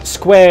 weren't it?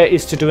 Square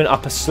is to do an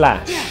upper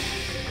slash.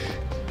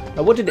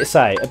 Now, what did it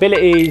say?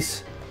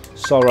 Abilities,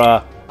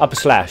 Sora, upper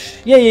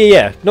slash.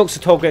 Yeah. Knocks the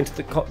target into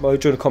the combo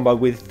during a combo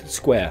with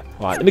square.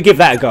 Right, let me give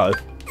that a go.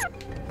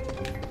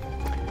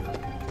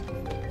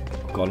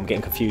 God, I'm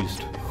getting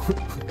confused.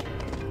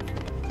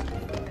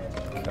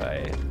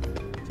 Okay.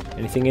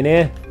 Anything in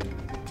here?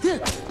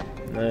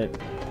 No.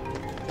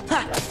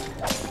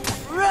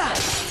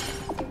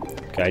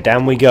 Okay,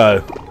 down we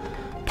go.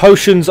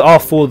 Potions are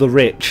for the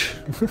rich.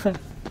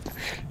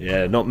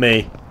 Yeah, not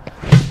me.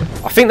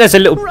 I think there's a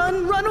little...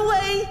 Run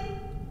away!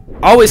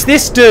 Oh, it's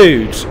this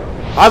dude!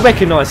 I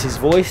recognise his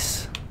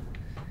voice.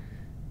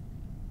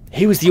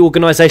 He was the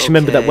organisation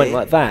member that went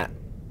like that.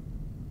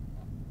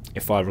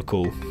 If I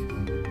recall.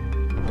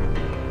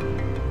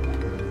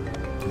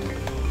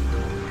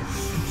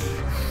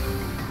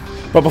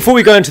 But before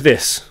we go into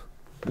this,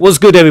 what's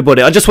good,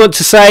 everybody? I just want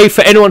to say,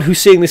 for anyone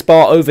who's seeing this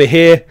bar over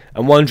here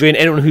and wondering,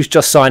 anyone who's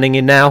just signing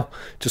in now,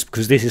 just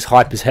because this is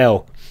hype as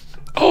hell.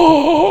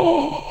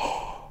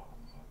 Oh,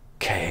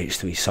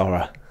 KH3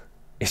 Sora.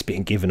 It's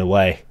being given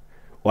away.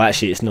 Well,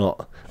 actually, it's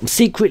not. I'm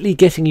secretly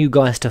getting you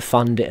guys to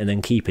fund it and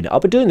then keeping it.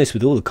 I've been doing this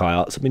with all the Kai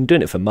Arts. I've been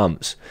doing it for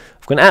months.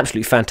 I've got an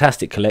absolutely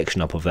fantastic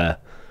collection up of there.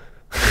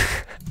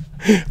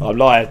 I'm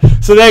lying.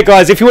 So there,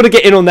 guys, if you want to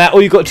get in on that,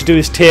 all you've got to do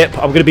is tip.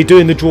 I'm going to be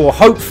doing the draw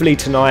hopefully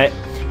tonight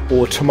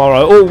or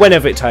tomorrow or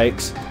whenever it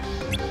takes.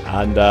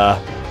 And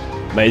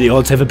may the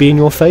odds ever be in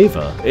your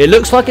favour. It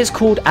looks like it's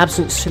called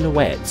Absent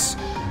Silhouettes.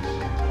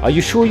 Are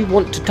you sure you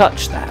want to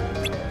touch that?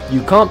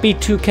 You can't be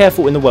too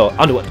careful in the world.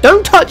 Underworld.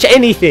 Don't touch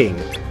anything!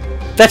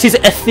 That is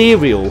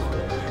ethereal.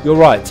 You're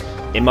right.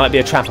 It might be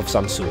a trap of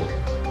some sort.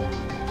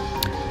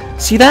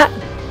 See that?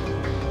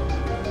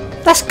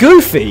 That's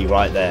Goofy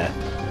right there.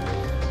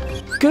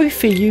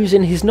 Goofy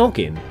using his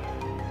noggin.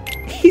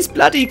 He's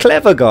bloody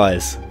clever,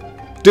 guys.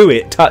 Do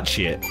it. Touch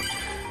it.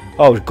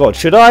 Oh, God.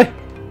 Should I?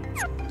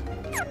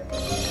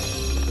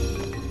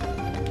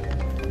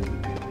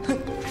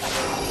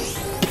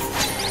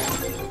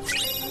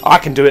 I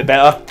can do it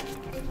better.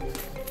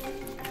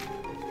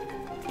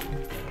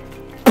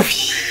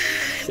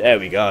 There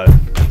we go.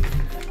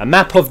 A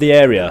map of the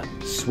area.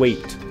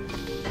 Sweet.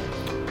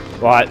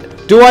 Right.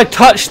 Do I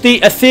touch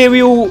the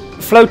ethereal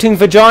floating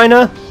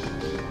vagina?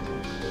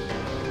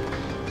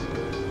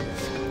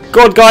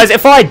 God, guys,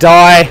 if I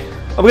die,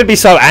 I'm going to be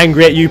so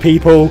angry at you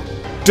people.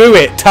 Do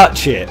it.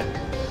 Touch it.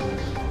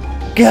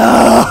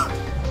 Gah!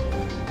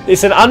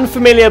 It's an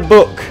unfamiliar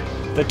book.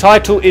 The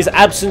title is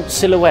Absent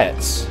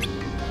Silhouettes.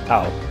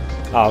 Oh.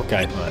 Oh,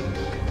 okay.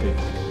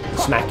 Right.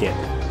 Smack it.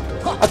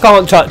 I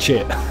can't touch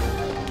it.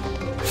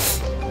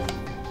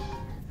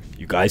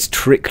 You guys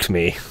tricked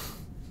me.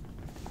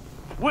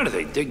 Where do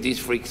they dig these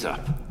freaks up?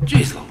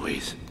 Jeez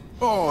Louise.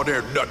 Oh,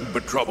 they're nothing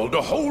but trouble,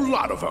 the whole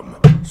lot of them.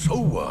 So,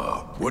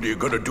 what are you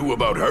gonna do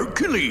about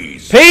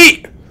Hercules?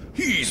 Pete!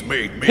 He's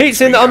made me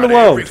Pete's in the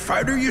underworld. Every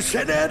fighter you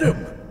sent at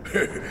him.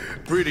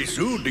 Pretty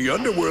soon, the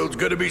underworld's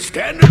gonna be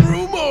standing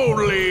room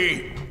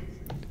only.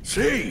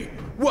 Say,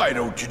 why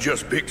don't you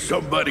just pick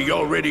somebody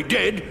already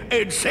dead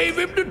and save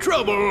him the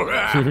trouble?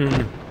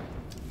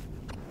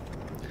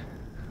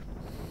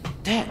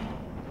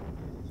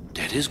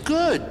 Dead is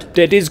good.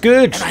 Dead is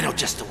good. And I know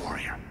just the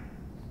warrior.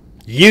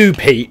 You,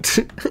 Pete.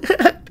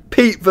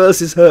 Pete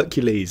versus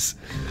Hercules.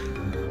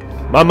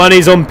 My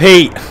money's on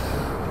Pete.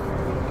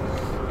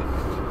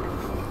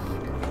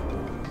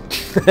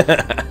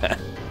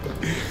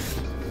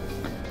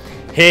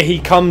 Here he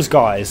comes,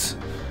 guys.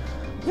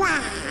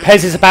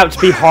 Pez is about to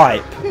be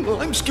hype.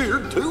 I'm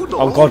scared too, dog.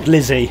 Oh God,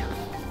 Lizzie.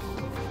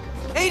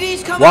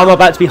 Hades, come Why am I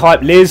about to be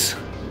hype? Liz?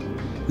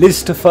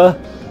 Liztopher?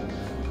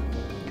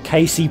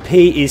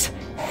 KCP is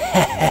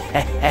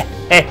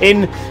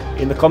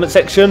in the comment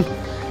section.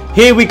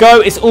 Here we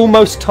go. It's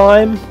almost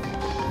time.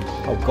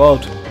 Oh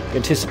God,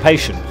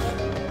 anticipation.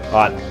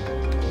 Right,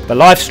 the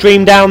live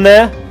stream down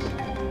there.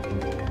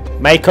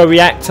 Mako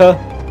reactor.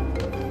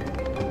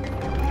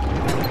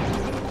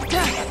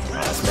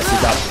 Let's mess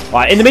it up.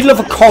 Right, in the middle of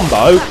a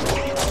combo.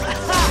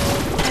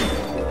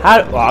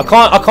 How? Well,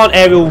 I can't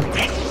aerial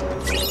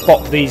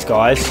bop these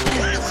guys.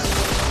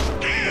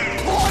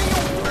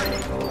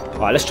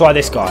 Right, let's try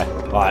this guy.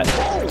 Right,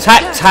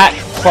 tack, tack,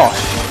 bosh.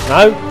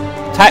 No,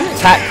 tack,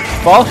 tack,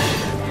 bosh.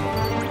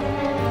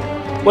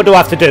 What do I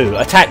have to do?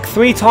 Attack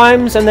 3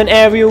 times and then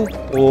aerial,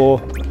 or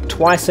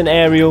twice an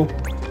aerial?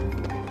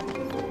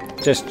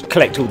 Just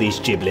collect all these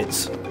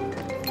giblets.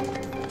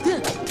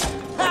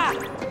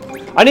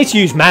 I need to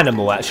use mana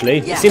more, actually.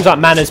 It seems like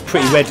mana's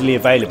pretty readily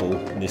available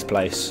in this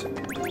place.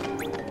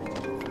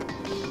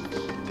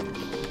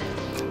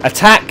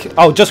 Attack.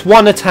 Oh, just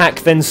one attack,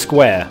 then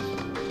square.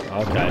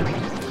 Okay.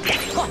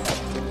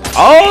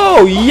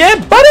 Oh, yeah,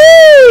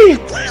 buddy!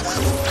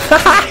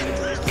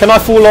 Can I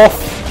fall off?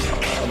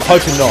 I'm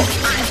hoping not.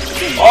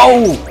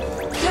 Oh!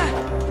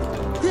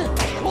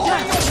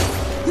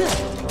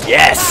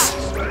 Yes!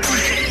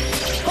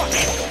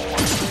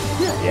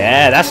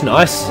 Yeah, that's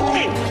nice.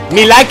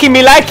 Me likey,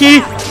 me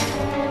likey!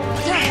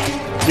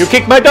 You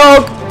kicked my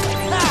dog!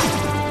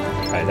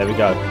 Okay, there we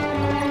go.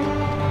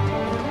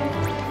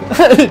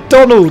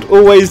 Donald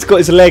always got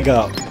his leg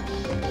up.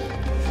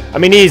 I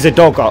mean, he is a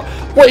dog.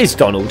 What is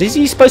Donald? Is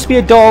he supposed to be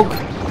a dog?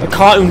 A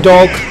cartoon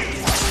dog?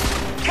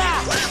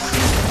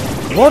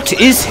 What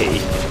is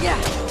he?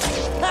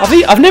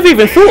 I've never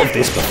even thought of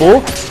this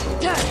before.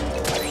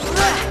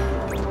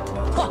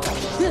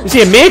 Is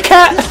he a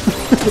meerkat?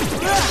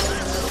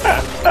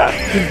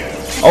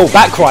 Oh,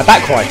 back cry,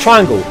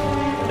 triangle.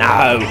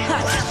 No.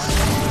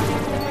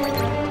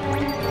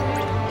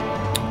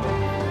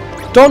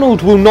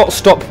 Donald will not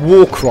stop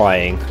war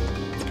crying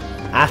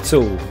at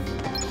all.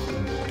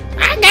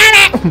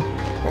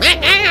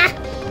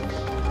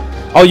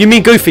 Oh, you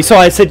mean Goofy?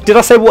 Sorry, did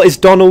I say what is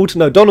Donald?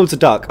 No, Donald's a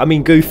duck. I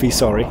mean Goofy,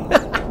 sorry.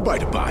 By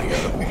the by,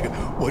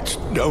 what's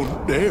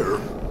down there?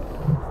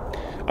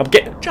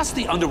 Just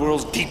the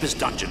underworld's deepest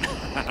dungeon.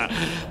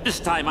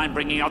 This time I'm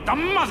bringing out the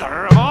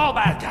mother of all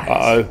bad guys.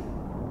 Uh-oh.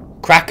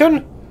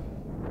 Kraken?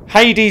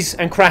 Hades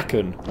and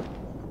Kraken.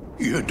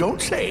 You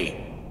don't say.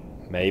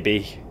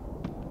 Maybe.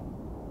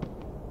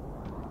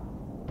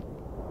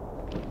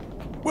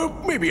 Well,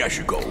 maybe I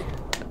should go.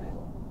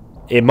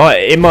 It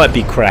might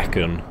be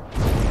Kraken.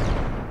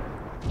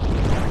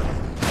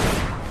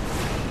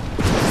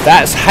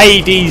 That's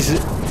Hades.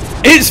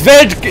 It's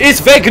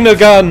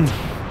Vegnagun.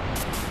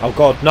 Oh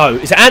god, no.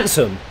 It's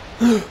Ansem.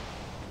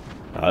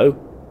 No.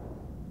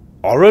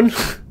 Oren?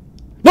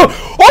 No!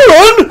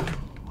 Oren!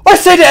 I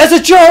said it as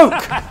a joke!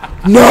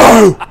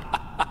 No!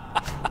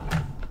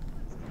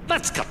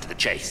 Let's cut to the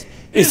chase.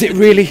 Is it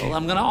really? Well,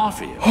 I'm gonna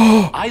offer you.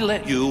 I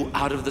let you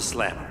out of the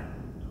slammer.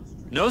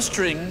 No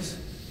strings.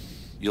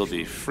 You'll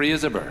be free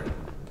as a bird.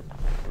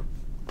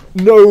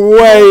 No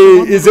way!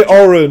 Is it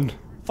Oren?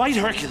 Fight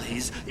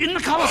Hercules in the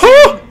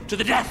Coliseum to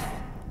the death.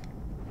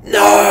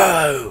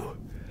 No!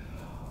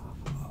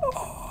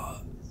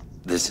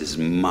 This is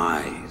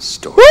my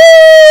story.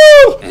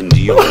 Woo! And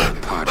you're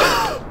part of it.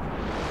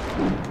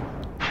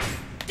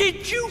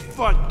 Did you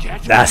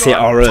forget? That's it,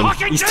 Oren.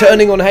 He's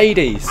turning on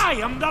Hades. I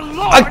am the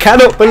Lord. I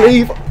cannot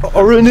believe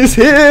Oren is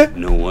here.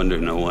 No wonder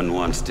no one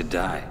wants to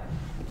die.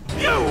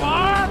 You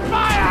are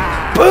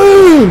fire.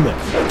 Boom!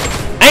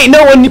 Ain't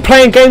no one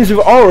playing games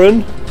with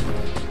Oren.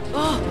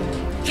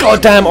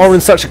 God damn,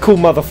 Oren's such a cool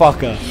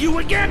motherfucker. You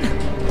again?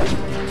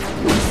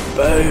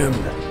 Boom.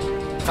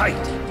 Fight.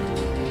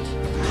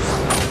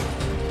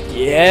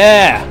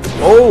 Yeah.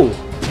 Oh.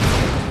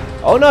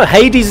 Oh no,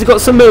 Hades has got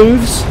some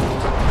moves.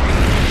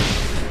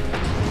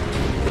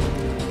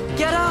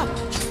 Get up.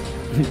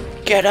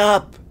 Get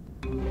up.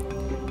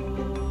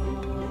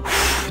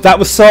 That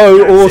was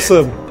so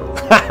awesome.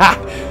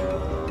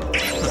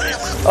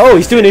 Oh,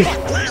 he's doing it.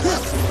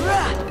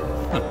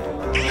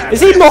 Is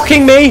he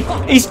mocking me?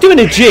 He's doing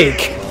a jig.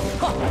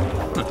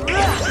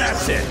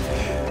 That's it.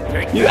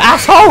 You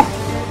asshole.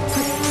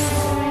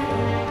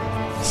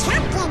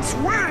 Something's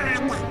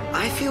wrong.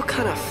 I feel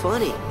kind of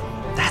funny.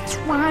 That's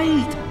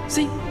right.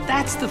 See,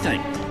 that's the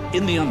thing.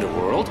 In the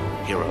underworld,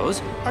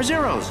 heroes are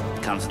zeros.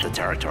 It comes with the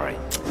territory.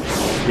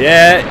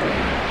 Yeah.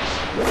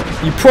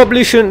 You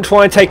probably shouldn't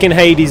try taking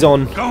Hades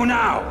on. Go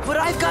now. But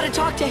I've got to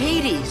talk to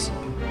Hades.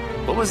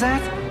 What was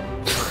that?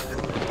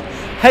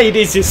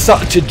 Hades is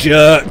such a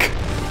jerk.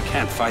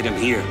 Can't fight him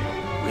here.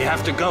 We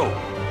have to go.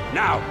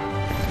 Now.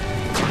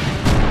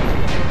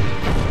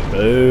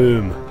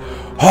 Boom.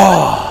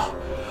 Oh,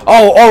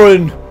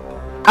 Oren.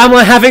 Am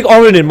I having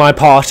Oren in my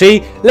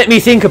party? Let me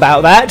think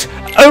about that.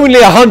 Only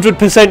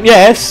 100%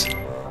 yes.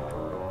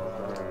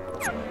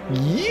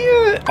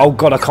 Yeah. Oh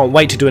god, I can't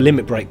wait to do a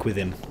limit break with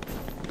him.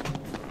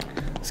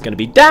 It's going to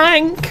be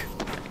dank.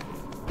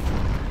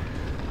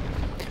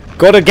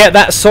 Gotta get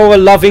that Sora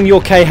loving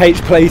your KH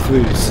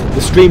playthroughs.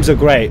 The streams are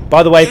great.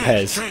 By the way,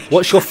 Pez,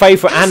 what's your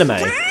favourite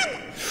anime?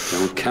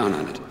 Don't count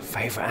on it.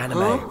 Favourite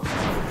anime?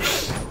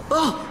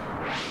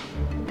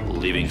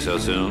 Leaving so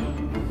soon?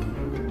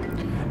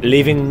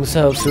 Leaving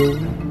so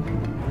soon?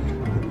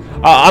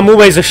 I'm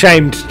always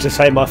ashamed to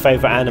say my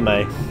favourite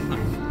anime.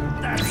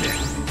 That's it.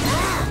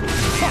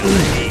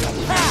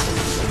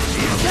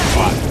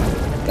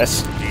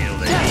 Let's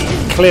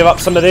clear up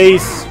some of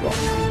these.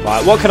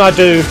 Right, what can I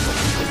do?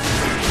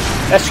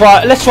 Let's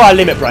try a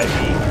limit break.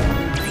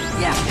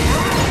 Yeah.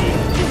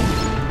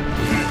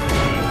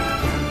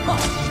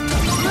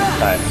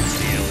 Okay.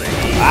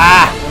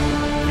 Ah!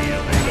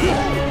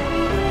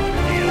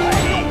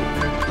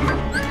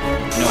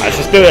 Let's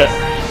just do it.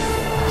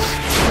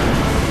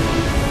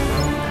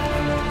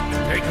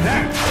 Take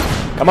that.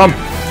 Come on. I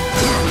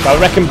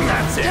reckon.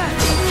 That's it.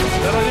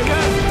 That all you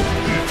got?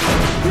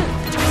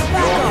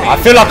 I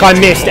feel like I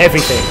missed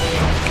everything.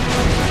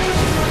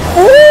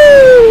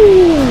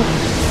 Ooh.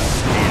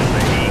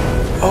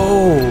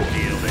 Oh.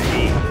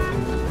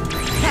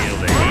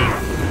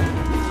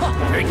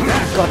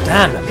 God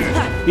damn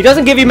it. He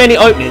doesn't give you many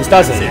openings,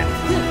 does he?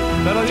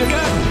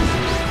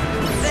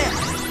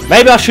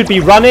 Maybe I should be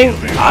running.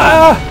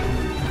 Ah.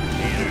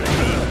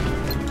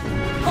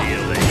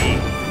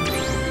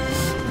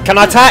 Can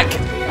I attack?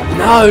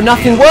 No,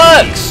 nothing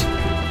works.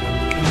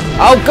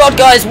 Oh god,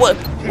 guys, what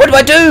do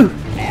I do?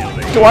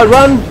 Do I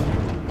run?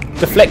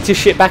 Deflect his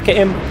shit back at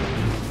him?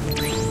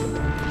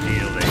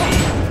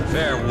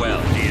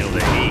 Farewell.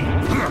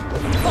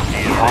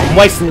 Oh, I'm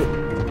wasting.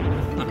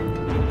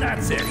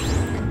 That's it.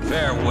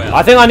 Farewell.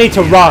 I think I need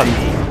to run.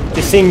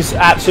 This seems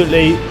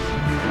absolutely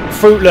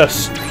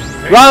fruitless.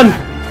 Run!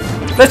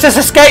 Let's just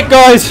escape,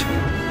 guys!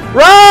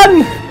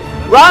 Run!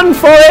 Run,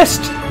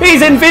 Forest!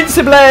 He's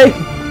invincibly!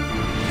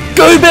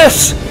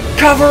 Goobus!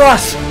 Cover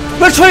us!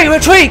 Retreat,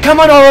 retreat! Come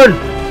on, Oren!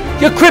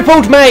 You're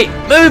crippled, mate!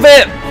 Move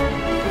it!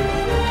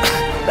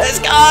 Let's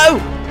go!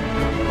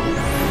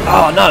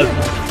 Oh, no.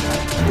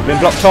 We've been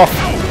blocked off.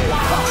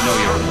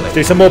 Let's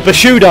do some more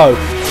Bushido.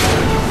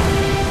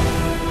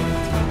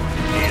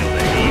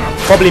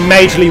 Probably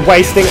majorly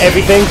wasting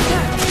everything.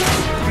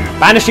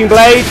 Vanishing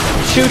Blade.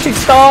 Shooting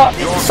Star.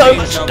 So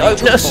much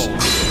dopeness.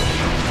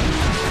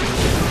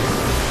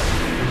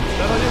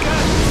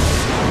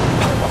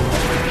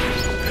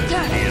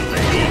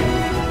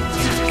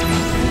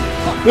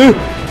 Ooh,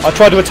 I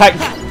tried to attack.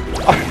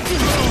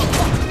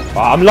 Oh,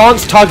 I'm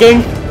lance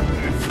tugging.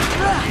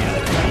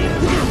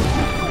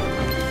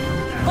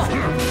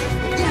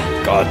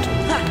 God,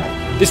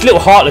 this little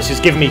Heartless is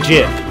giving me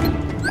jip.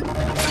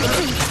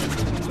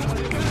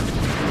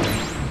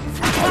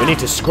 Oh, we need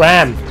to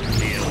scram.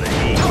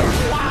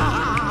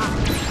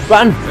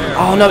 Run!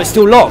 Oh no, it's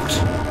still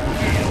locked.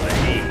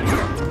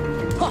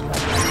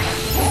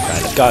 Okay,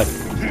 let's go.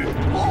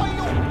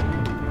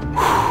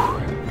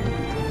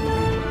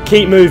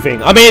 Keep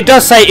moving. I mean, it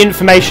does say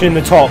information in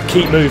the top.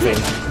 Keep moving.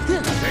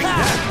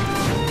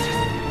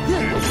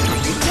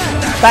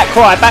 Back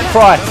cry, back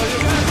cry.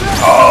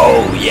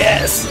 Oh,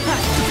 yes.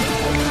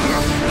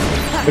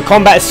 The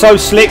combat is so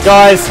slick,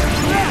 guys.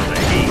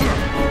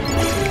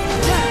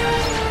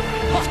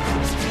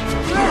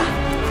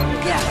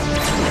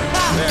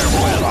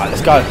 Right,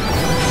 let's go.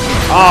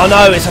 Oh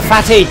no, it's a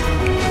fatty.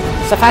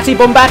 It's a fatty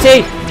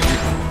Bombati.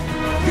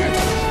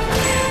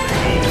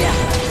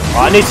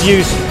 Right,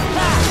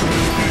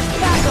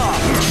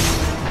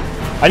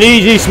 I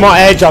need to use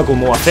my air juggle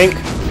more, I think.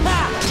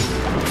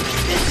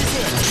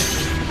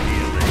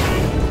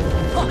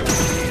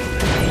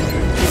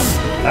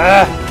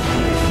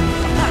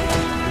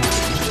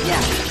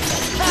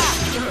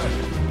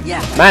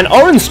 Man,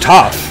 Oren's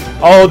tough.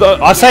 Oh,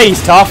 I say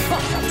he's tough.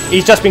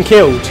 He's just been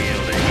killed.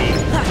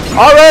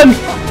 Oren!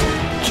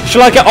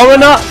 Shall I get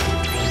Oren up?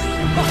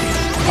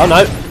 Oh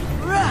no.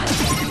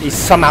 He's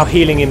somehow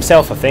healing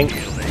himself, I think.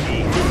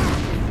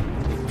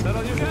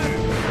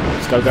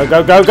 Let's go, go,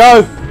 go, go,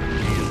 go!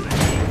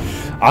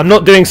 I'm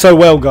not doing so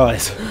well,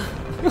 guys.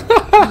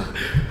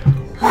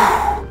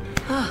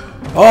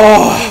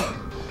 Oh,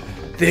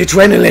 the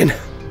adrenaline.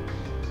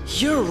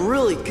 You're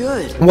really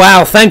good.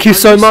 Wow, thank you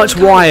so much,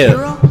 Wyatt.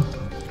 Hero?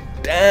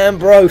 Damn,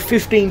 bro,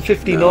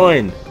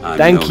 1559. No, I'm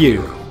thank no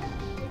you. hero.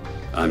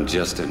 I'm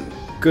just an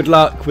Good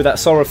luck with that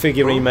Sora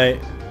figurine, mate.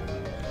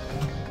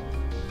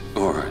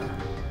 Oren.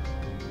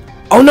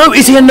 Oh no,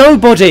 is he a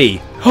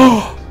nobody?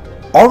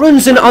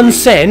 Oren's an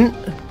unsent.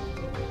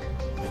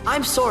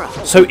 I'm Sora.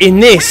 So in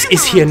this,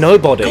 is he a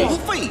nobody?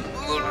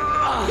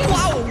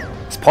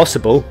 It's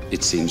possible.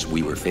 It seems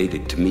we were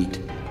fated to meet.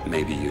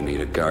 Maybe you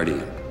need a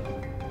guardian.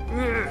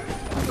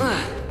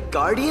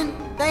 Guardian?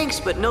 Thanks,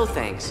 but no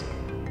thanks.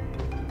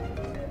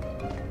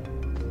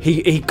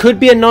 He could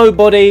be a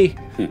nobody.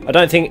 I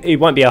don't think he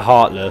won't be a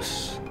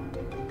Heartless.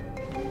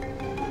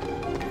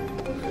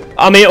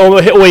 I mean,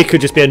 or he could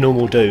just be a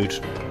normal dude.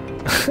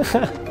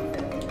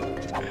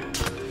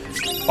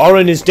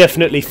 Oren is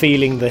definitely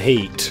feeling the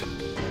heat.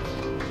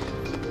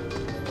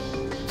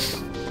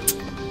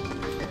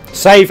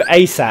 Save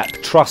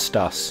ASAP. Trust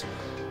us.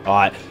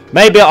 Alright.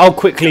 Maybe I'll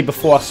quickly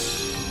before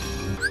us.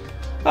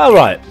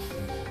 Alright.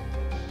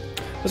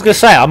 I was going to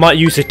say, I might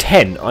use a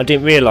 10. I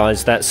didn't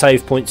realise that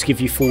save points give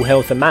you full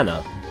health and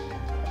mana.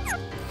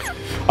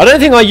 I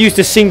don't think I used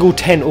a single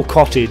tent or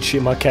cottage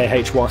in my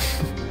KH1.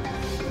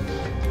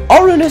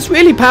 Oren is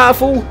really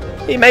powerful.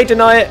 He may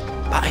deny it,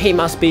 but he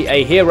must be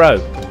a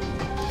hero.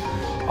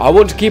 I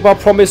want to keep our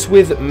promise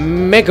with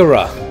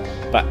Megara,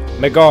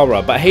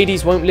 but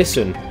Hades won't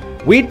listen.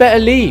 We'd better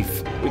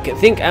leave. We can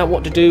think out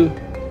what to do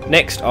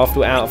next after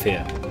we're out of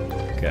here.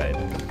 Okay.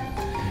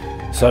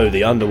 So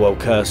the underworld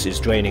curse is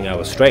draining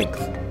our strength.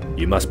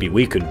 You must be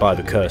weakened by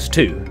the curse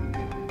too.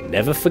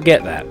 Never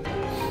forget that.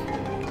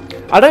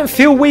 I don't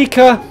feel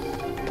weaker.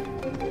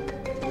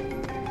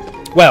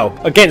 Well,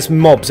 against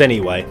mobs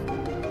anyway.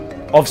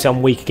 Obviously,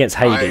 I'm weak against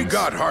I Hades.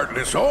 got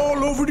Heartless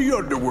all over the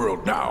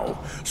underworld now,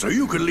 so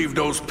you can leave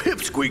those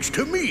pipsqueaks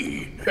to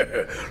me.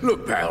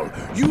 Look, pal,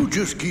 you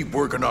just keep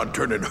working on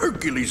turning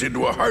Hercules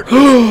into a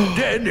Heartless,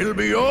 then he'll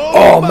be all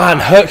Oh mine. man,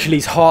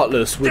 Hercules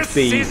Heartless would This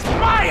be... is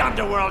my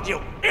underworld,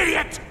 you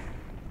idiot!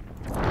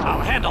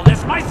 I'll handle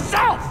this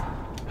myself!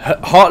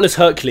 Heartless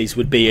Hercules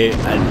would be a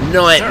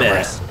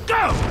nightmare. Cerberus,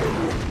 go!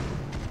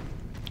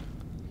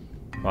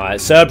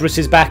 Alright, Cerberus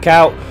is back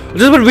out. I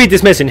just want to read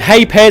this message.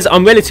 Hey Pez,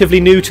 I'm relatively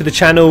new to the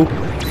channel.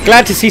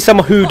 Glad to see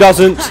someone who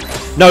doesn't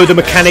know the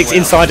mechanics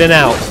inside and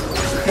out.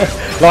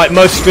 Like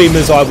most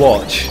streamers I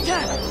watch.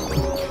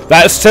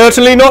 That's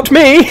certainly not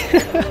me!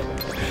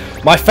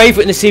 My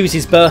favourite in the series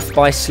is Birth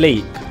by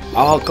Sleep.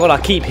 Oh god, I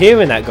keep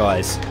hearing that,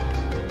 guys.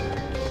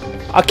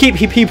 I keep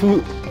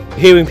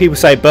hearing people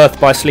say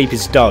Birth by Sleep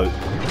is dope.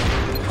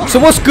 So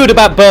what's good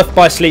about Birth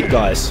by Sleep,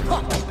 guys?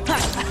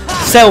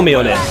 Sell me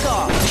on it.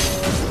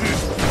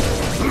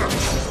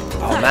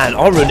 Oh man,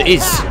 Oren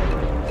is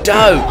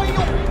dope.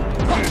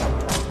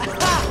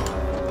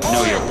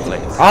 Know your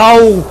place.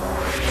 Oh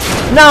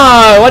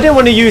no, I didn't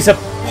want to use a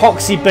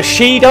Poxy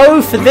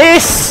Bushido for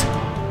this.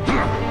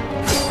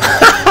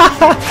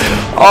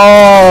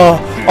 Oh,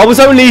 I was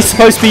only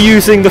supposed to be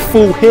using the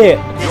full hit.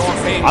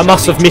 I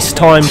must have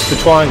mistimed the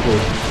triangle.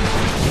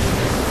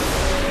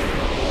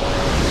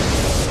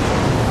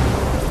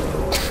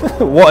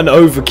 What an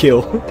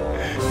overkill.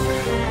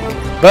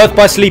 Birth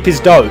by Sleep is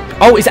dope.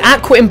 Oh, is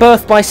Aqua in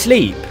Birth by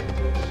Sleep?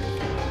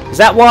 Is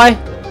that why?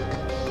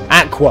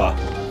 Aqua.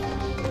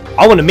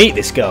 I want to meet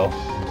this girl.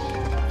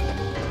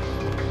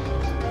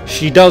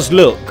 She does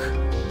look.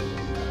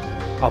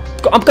 Oh,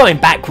 I'm going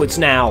backwards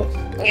now.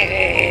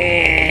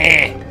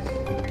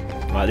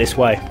 Right, this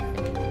way.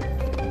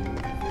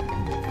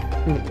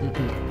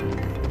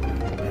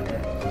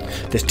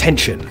 There's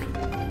tension.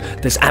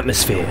 There's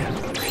atmosphere.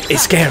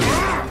 It's scary.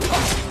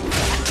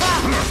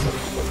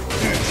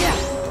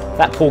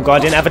 That poor guy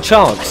didn't have a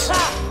chance.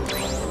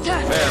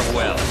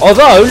 Farewell.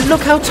 Although,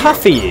 look how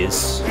tough he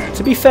is.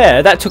 To be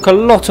fair, that took a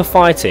lot of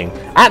fighting.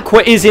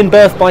 Aqua is in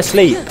Birth by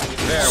Sleep.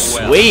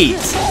 Farewell. Sweet.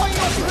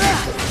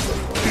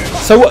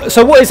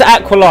 So what is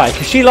Aqua like?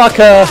 Is she like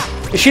a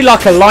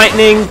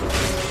lightning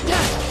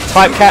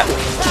type cat?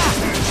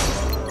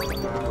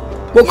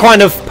 What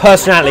kind of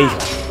personality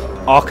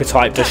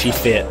archetype does she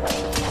fit?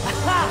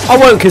 I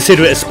won't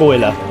consider it a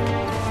spoiler.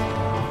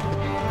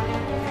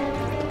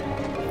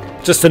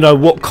 Just to know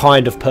what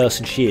kind of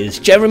person she is.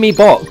 Jeremy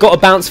Bot, got to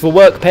bounce for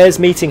work, pairs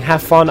meeting,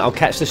 have fun. I'll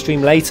catch the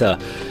stream later.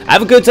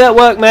 Have a good day at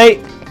work,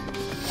 mate.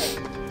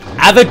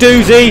 Have a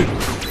doozy.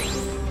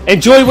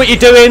 Enjoy what you're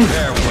doing.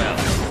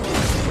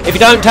 Farewell. If you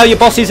don't, tell your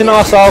boss he's an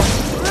arsehole.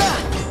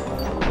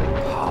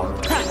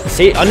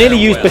 See, I nearly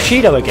used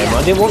Bushido again,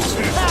 but I didn't want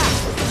to.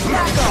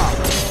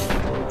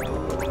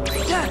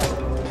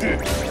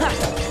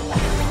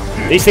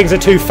 These things are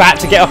too fat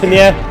to get up in the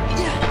air.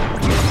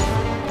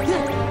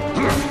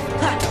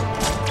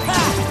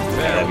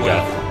 There we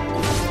go.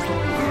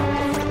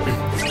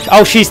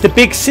 Oh, she's the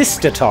big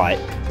sister type.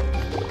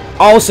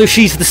 Oh, so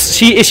she's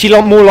is she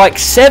lot more like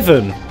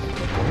Seven,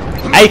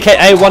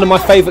 aka one of my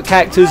favourite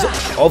characters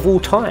of all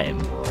time.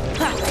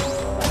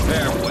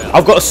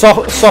 I've got a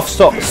soft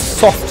spot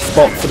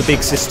for the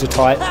big sister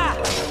type.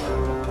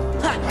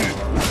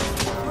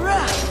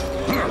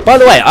 By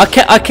the way,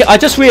 I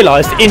just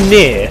realised in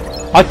Nier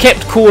I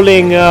kept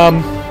calling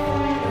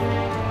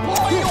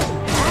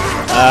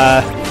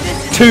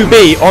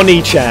 2B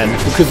Oni-chan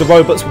because the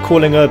robots were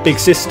calling her big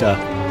sister.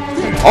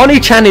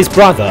 Oni-chan is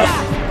brother.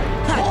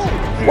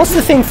 What's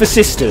the thing for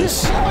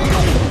sisters?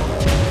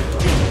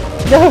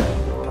 No.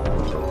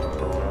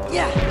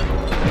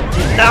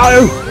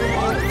 No.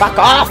 Back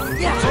off.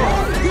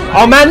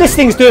 Oh man, this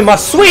thing's doing my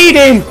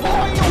Sweden.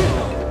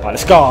 Right,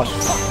 let's guard.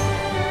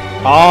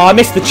 Oh, I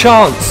missed the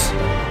chance.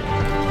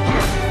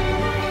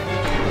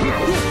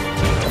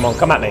 Come on,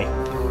 come at me.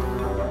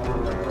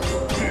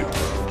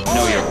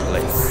 Know your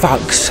place.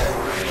 Thugs.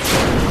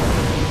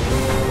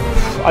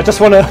 I just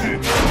want to...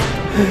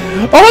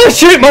 I want to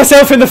shoot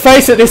myself in the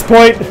face at this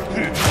point.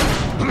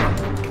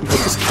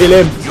 Just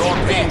kill him. Your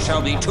pain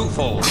shall be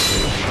twofold.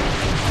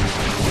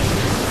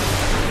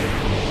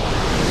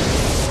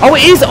 Oh,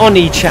 it is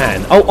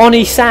Oni-chan. Oh,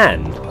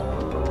 Oni-san.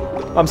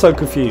 I'm so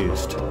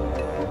confused.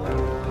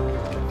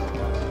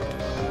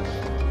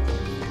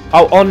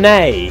 Oh,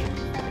 Oni.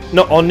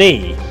 Not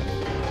Oni.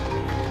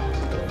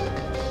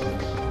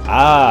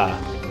 Ah.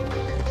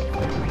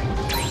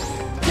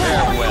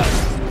 Farewell.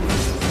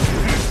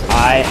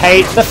 I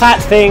hate the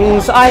fat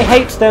things. I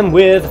hate them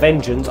with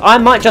vengeance. I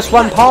might just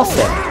run past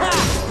them.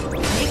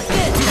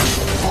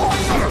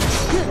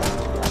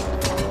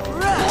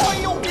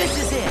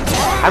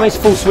 How many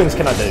full swings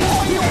can I do?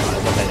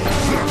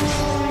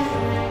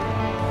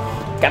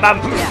 Get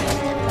them!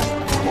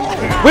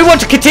 We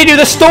want to continue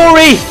the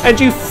story, and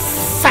you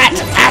fat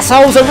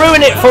assholes are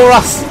ruining it for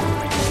us.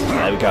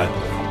 There we go.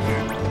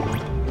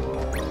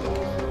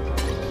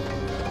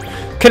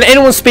 Can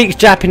anyone speak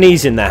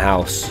Japanese in their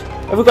house?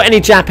 Have we got any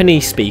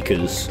Japanese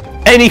speakers?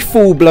 Any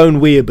full-blown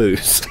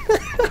weeaboos?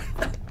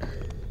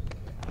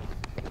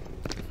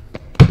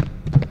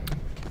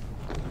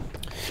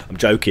 I'm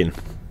joking.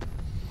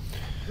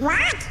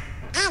 What?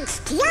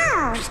 It's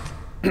closed.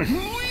 Come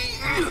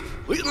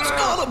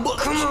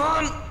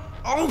on,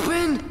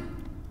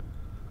 open.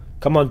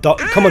 Come on,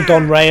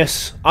 Don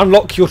Reyes.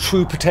 Unlock your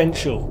true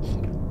potential.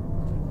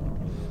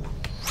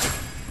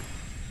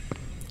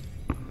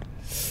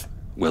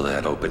 Will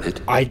that open it?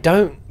 I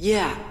don't...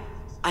 Yeah,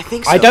 I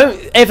think so. I don't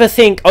ever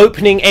think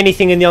opening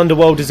anything in the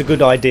underworld is a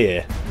good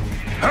idea.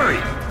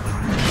 Hurry!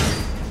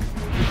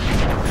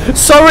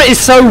 Sora is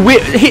so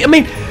weird. I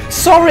mean,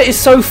 Sora is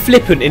so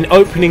flippant in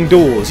opening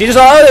doors. He's just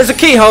like, oh, there's a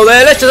keyhole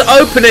there, let's just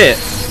open it.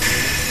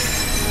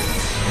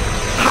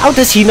 How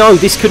does he know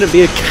this couldn't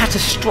be a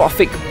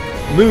catastrophic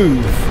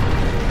move?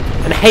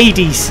 And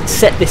Hades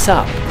set this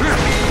up.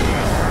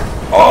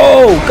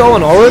 Oh, go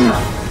on, Oren.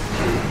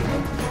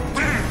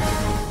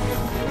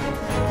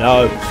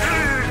 No.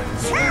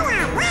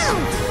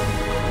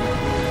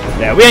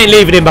 Yeah, we ain't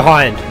leaving him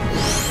behind.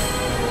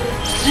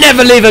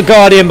 Never leave a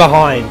guardian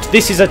behind.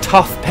 This is a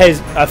tough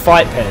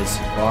fight, Pez.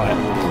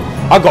 Right.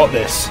 I got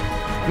this.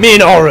 Me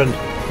and Oren.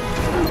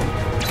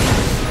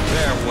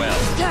 Farewell.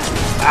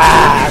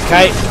 Ah,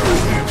 okay.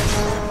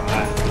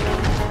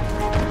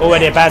 Right.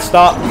 Already a bad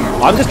start.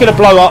 I'm just gonna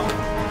blow up.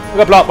 I'm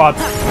gonna blow up my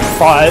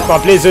fire, my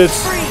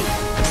blizzards.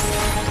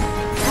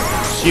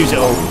 Just use it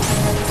all.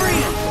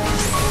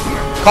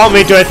 Can't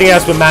really do anything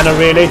else with mana,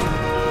 really.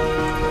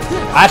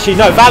 Actually,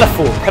 no, Valor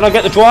Form. Can I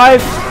get the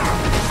drive?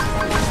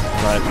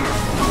 No.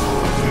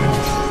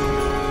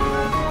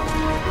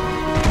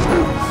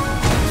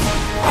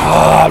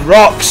 Ah,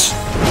 rocks!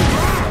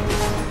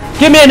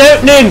 Give me an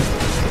opening!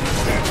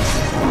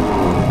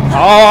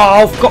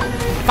 Oh, I've got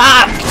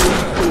fucked!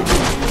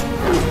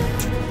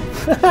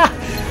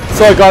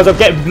 Sorry guys, I'm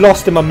getting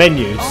lost in my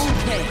menus.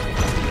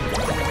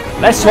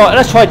 Let's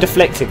try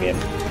deflecting him.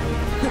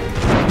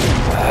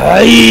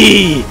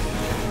 Hey!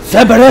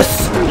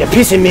 Cerberus! You're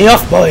pissing me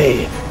off,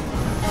 boy!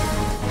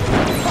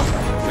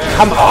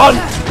 Come on!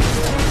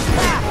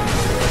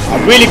 I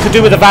really could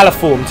do with a Valor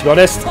Form, to be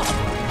honest.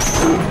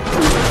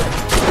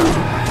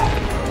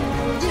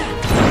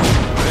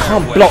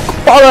 Can't block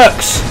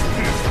bollocks!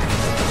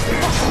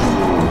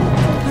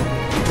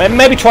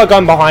 Maybe try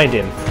going behind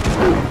him.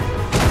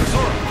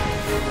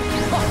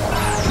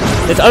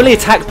 There's only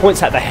attack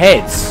points at the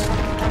heads.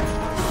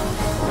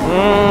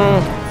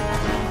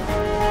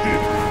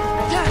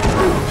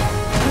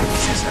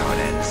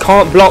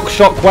 Can't block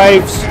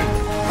shockwaves.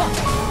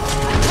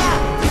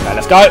 Okay,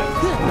 let's go.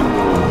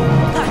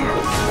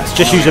 Let's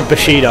just use a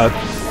Bushido.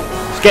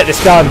 Let's get this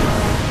done.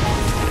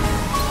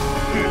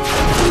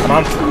 Come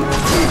on.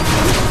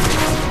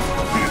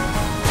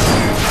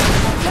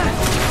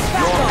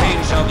 Your pain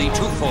shall be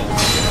twofold.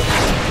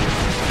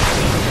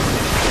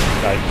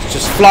 Okay, let's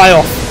just fly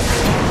off.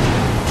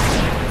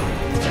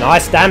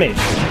 Nice damage.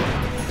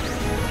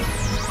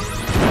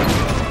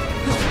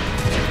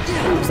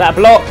 Is that a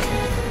block?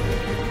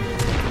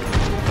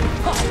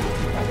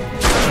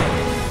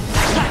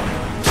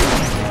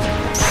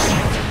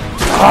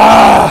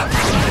 Ah!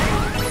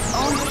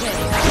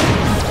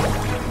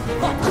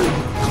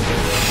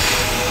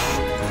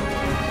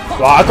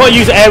 Right, I've got to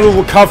use aerial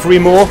recovery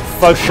more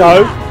for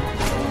show.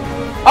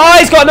 Oh,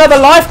 he's got another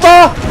life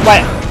bar?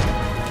 Wait,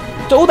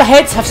 do all the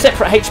heads have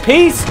separate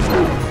HPs?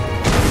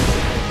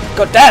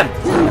 God damn.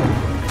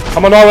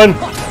 Come on, Oren.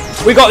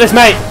 We got this,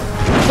 mate.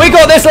 We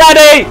got this,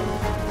 laddie.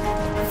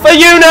 For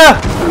Yuna.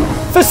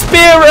 For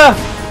Spira.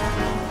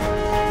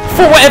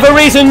 For whatever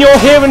reason you're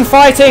here and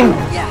fighting.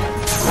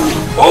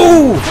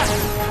 Oh!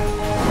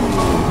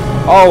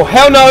 Oh,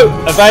 hell no!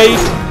 Evade.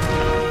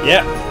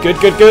 Yeah, good,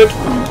 good, good.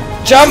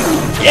 Jump!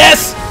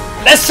 Yes!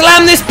 Let's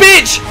slam this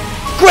bitch!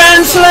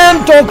 Grand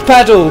slam! Dog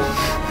paddle!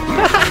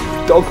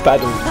 Dog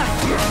paddle.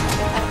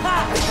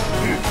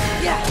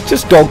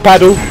 Just dog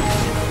paddle.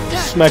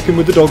 Smack him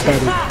with the dog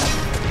paddle.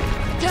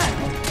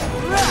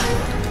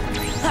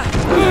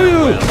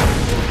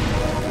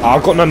 Oh,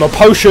 I've got no more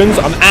potions.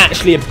 I'm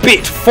actually a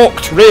bit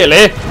fucked,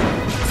 really.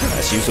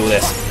 Let's use all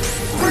this.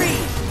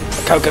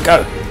 Go, go,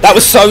 go. That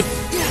was so... I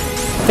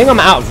think I'm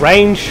out of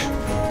range.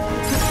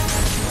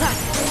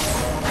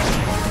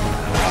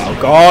 Oh,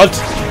 God.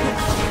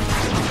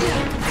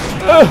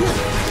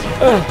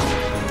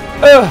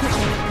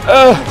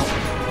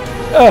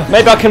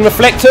 Maybe I can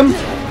reflect him?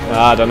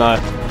 I don't know.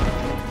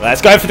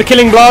 Let's go for the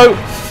killing blow.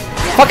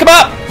 Fuck him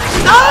up.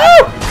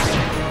 No!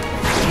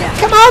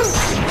 Come on.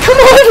 Come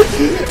on.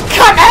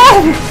 Come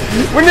on.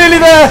 We're nearly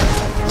there.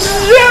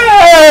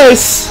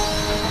 Yes!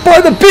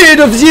 By the beard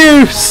of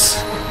Zeus.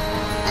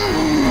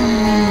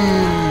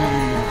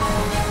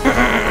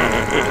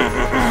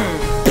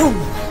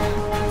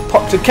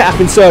 Popped a cap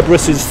in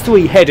Cerberus's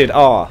three-headed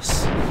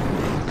arse.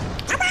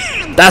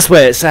 That's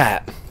where it's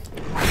at.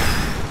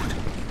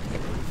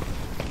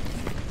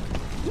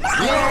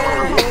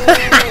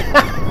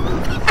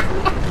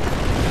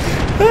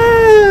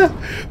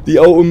 The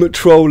ultimate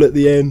troll at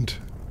the end.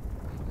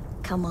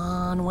 Come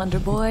on, Wonder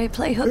Boy,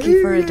 play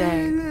hooky for a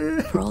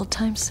day, for old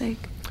time's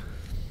sake.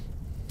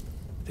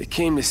 They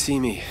came to see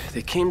me.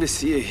 They came to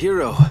see a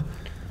hero.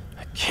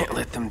 I can't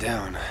let them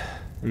down.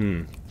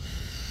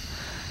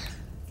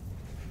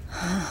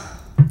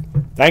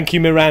 Thank you,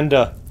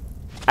 Miranda.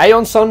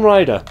 Aeon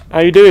Sunrider, how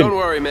you doing? Don't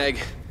worry, Meg.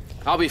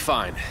 I'll be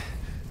fine.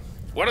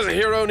 What does a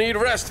hero need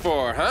rest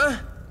for, huh?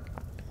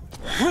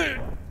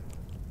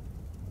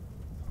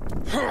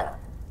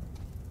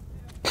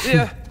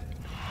 Yeah.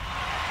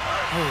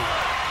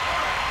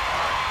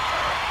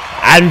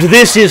 And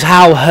this is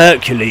how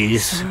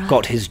Hercules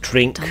got his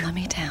drink. Don't let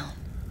me down.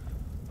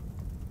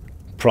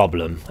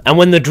 Problem. And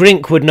when the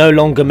drink would no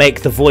longer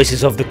make the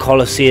voices of the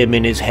Coliseum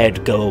in his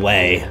head go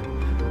away,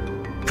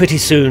 pretty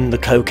soon the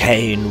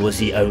cocaine was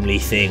the only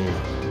thing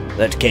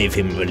that gave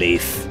him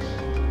relief.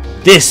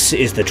 This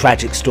is the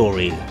tragic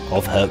story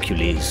of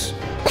Hercules.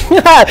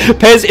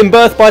 Pez, in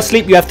Birth by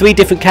Sleep you have 3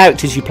 different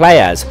characters you play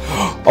as.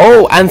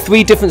 Oh, and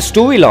 3 different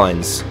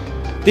storylines.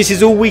 This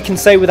is all we can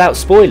say without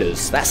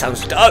spoilers. That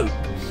sounds dope.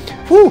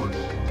 Whew.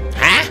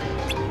 Huh?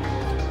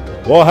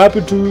 What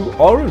happened to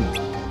Oren?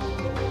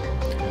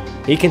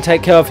 He can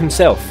take care of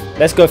himself.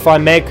 Let's go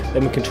find Meg,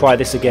 then we can try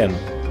this again.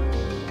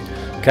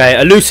 Okay,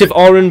 elusive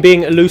Oren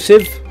being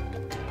elusive.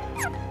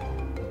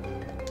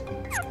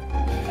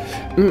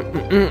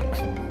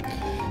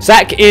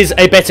 Zack is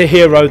a better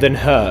hero than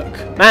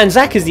Herc. Man,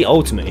 Zack is the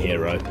ultimate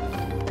hero.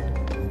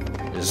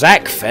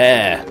 Zack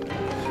Fair.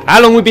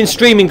 How long we been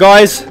streaming,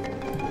 guys?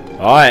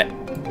 Alright.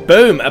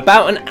 Boom.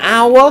 About an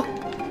hour?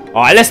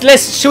 Alright,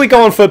 let's shall we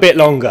go on for a bit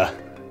longer?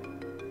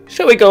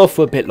 Shall we go on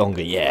for a bit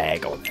longer? Yeah,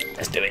 go on then.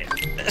 Let's do it.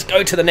 Let's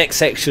go to the next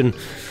section.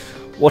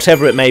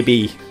 Whatever it may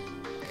be.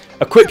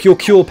 Equip your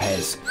cure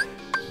pairs.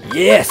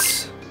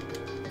 Yes.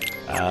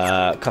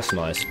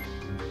 Customize.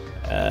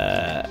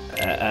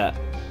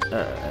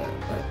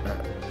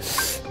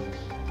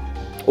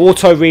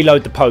 Auto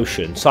reload the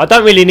potion. So I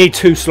don't really need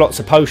 2 slots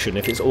of potion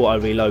if it's auto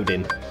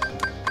reloading.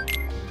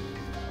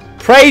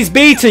 Praise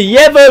be to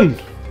Yevon!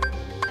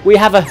 We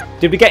have a...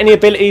 Did we get any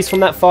abilities from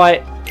that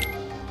fight?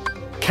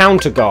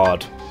 Counter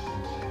guard.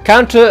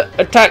 Counter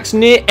attacks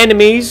near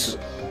enemies,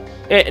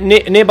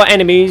 nearby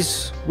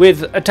enemies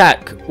with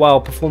attack while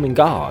performing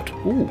guard.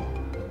 Ooh.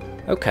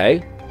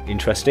 Okay.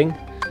 Interesting.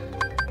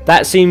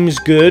 That seems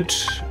good.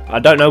 I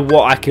don't know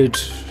what I could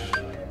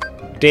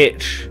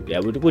ditch. Yeah,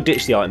 we'll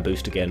ditch the item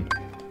boost again.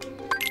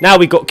 Now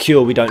we got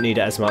cure, we don't need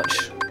it as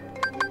much.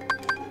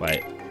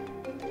 Wait.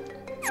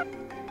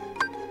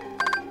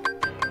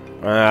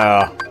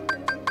 Ah.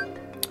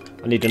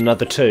 I need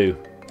another 2.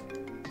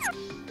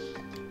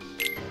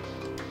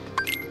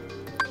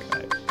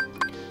 Okay.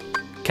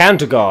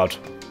 Counter guard.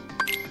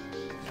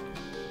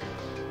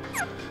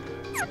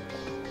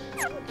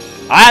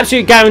 I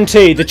absolutely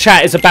guarantee the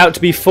chat is about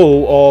to be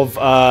full of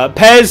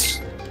Pez,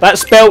 that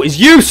spell is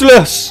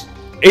useless.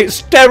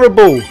 It's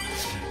terrible.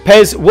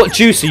 Pez, what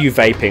juice are you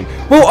vaping?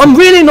 Well, I'm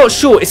really not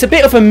sure. It's a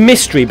bit of a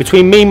mystery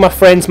between me, my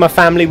friends, my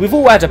family. We've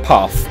all had a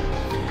puff.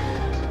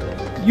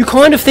 You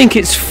kind of think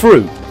it's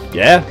fruit,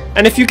 yeah?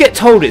 And if you get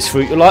told it's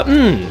fruit, you're like,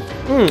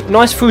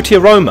 nice fruity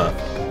aroma.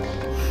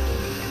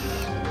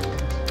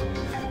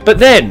 But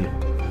then,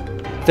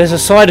 there's a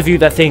side of you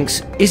that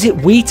thinks, is it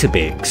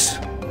Weetabix?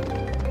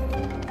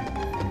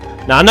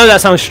 Now, I know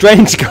that sounds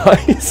strange,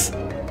 guys.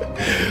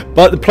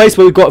 But the place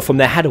where we got it from,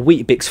 they had a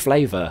Weetabix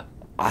flavour.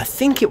 I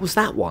think it was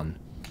that one.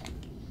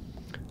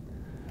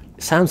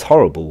 It sounds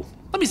horrible.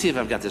 Let me see if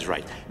I've got this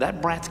right.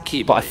 That brat's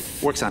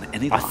keyblade works on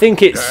any line. I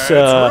think it's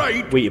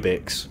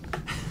Weetabix.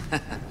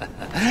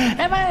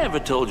 Have I ever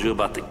told you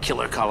about the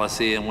killer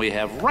Coliseum we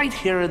have right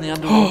here in the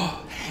underworld?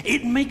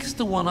 It makes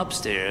the one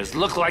upstairs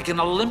look like an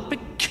Olympic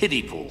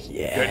kiddie pool.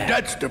 Yeah. And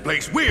that's the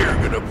place we're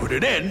gonna put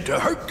an end to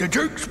Herc the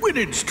Jerk's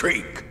winning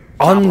streak.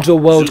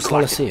 Underworld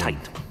Coliseum.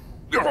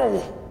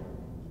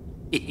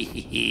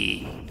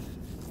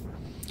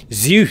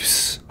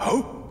 Zeus.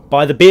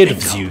 By the beard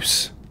of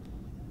Zeus.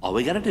 All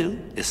we gotta do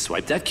is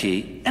swipe that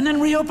key and then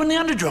reopen the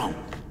Underdrome.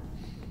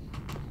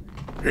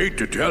 Hate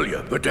to tell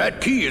you, but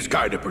that key is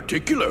kinda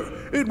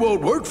particular. It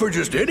won't work for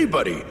just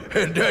anybody,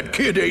 and that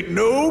kid ain't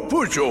no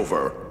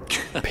pushover.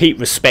 Pete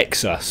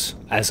respects us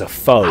as a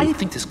foe. I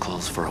think this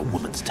calls for a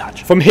woman's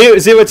touch. From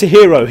zero to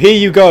hero, here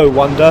you go,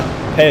 Wonder.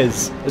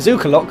 Pez.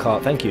 Azuka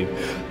Lockhart, thank you.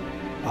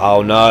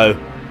 Oh no.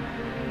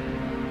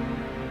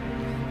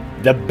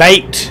 The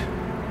bait.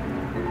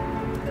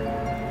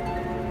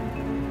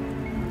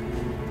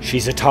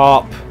 She's a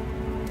tarp.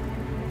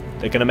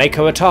 They're gonna make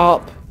her a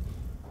tarp.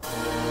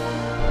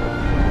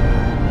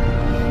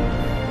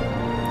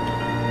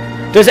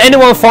 Does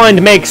anyone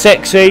find Meg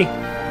sexy?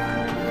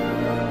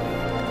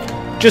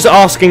 Just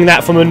asking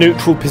that from a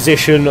neutral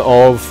position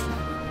of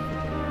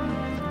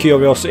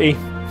curiosity.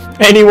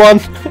 Anyone?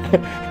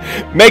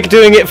 Meg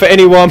doing it for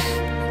anyone?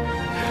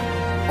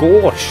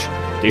 Gosh,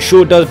 this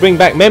sure does bring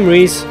back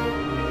memories.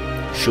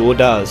 Sure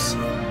does.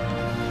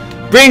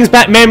 Brings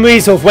back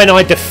memories of when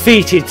I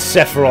defeated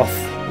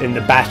Sephiroth in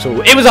the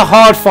battle. It was a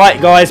hard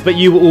fight, guys, but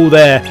you were all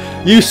there.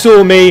 You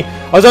saw me.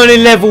 I was only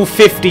level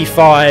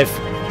 55.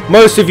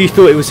 Most of you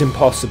thought it was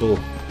impossible,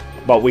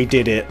 but we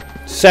did it.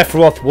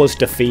 Sephiroth was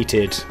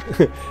defeated.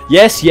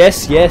 Yes,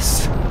 yes,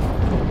 yes.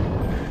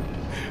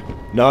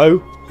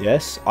 No,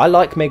 yes. I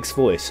like Meg's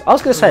voice. I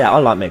was going to say that. I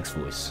like Meg's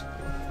voice.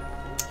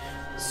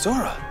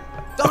 Sora.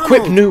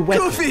 Equip new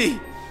weapon. Goofy!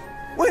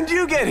 When did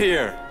you get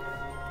here?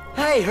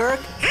 Hey, Herc.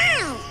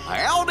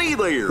 Howdy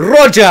there.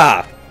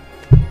 Roger!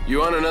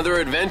 You on another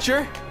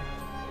adventure?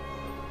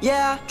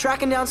 Yeah,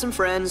 tracking down some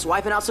friends,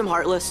 wiping out some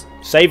Heartless.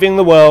 Saving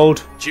the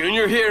world.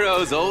 Junior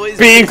heroes always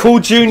Being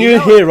called junior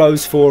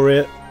heroes for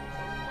it.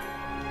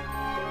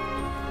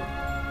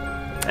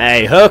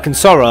 Hey, Herc and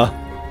Sora.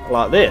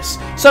 Like this.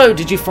 So,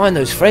 did you find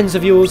those friends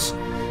of yours?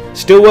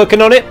 Still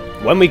working on it?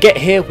 When we get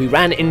here, we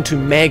ran into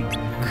mega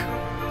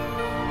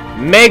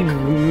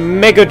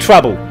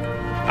trouble.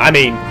 I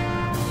mean,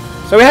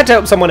 so we had to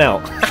help someone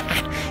out.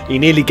 He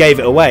nearly gave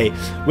it away.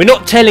 We're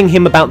not telling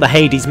him about the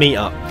Hades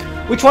meetup.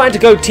 We tried to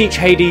go teach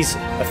Hades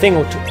a thing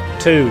or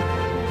two,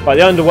 but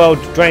the underworld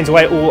drains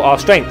away all our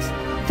strength.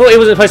 Thought he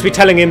wasn't supposed to be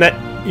telling him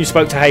that you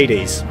spoke to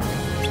Hades.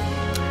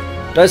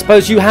 Don't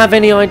suppose you have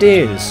any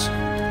ideas?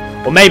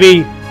 Or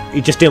maybe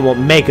he just didn't want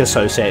Mega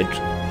so said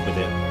with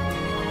it.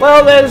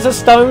 Well, there's a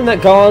stone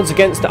that guards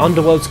against the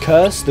underworld's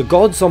curse. The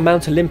gods on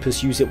Mount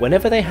Olympus use it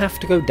whenever they have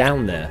to go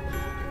down there.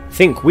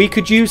 Think we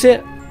could use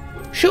it?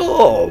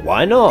 Sure,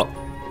 why not?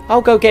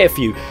 I'll go get it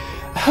for you.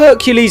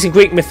 Hercules in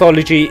Greek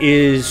mythology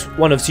is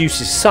one of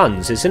Zeus's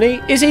sons, isn't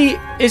he? Is he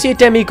a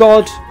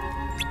demigod?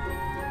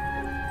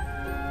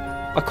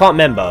 I can't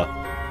remember.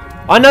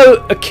 I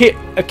know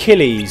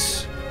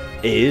Achilles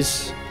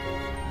is.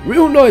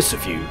 Real nice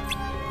of you.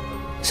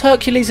 Is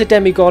Hercules a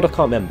demigod? I can't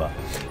remember.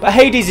 But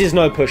Hades is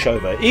no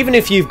pushover. Even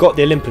if you've got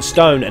the Olympus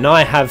stone and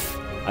I have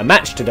a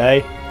match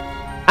today,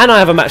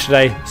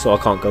 so I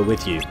can't go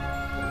with you.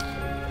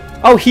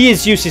 Oh, he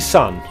is Zeus's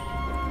son.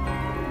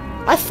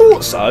 I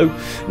thought so.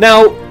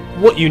 Now,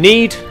 what you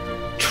need?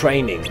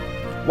 Training.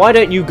 Why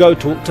don't you go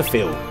talk to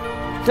Phil?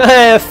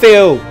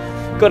 Phil!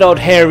 Good old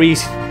hairy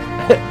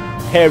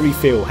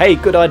Phil. Hey,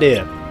 good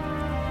idea.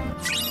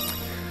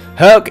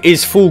 Herc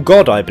is full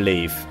god, I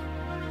believe.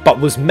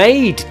 But was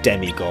made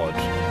demigod.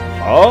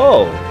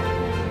 Oh.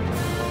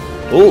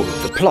 Oh,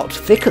 the plot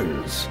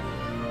thickens.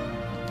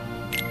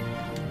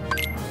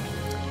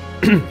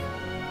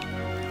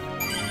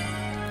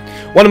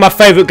 One of my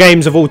favourite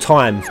games of all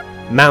time.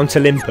 Mount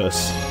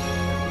Olympus.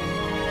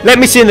 Let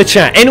me see in the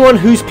chat. Anyone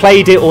who's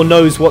played it or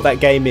knows what that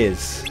game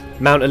is.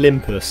 Mount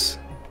Olympus.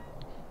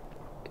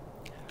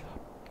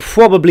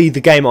 Probably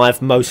the game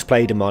I've most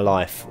played in my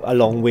life.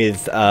 Along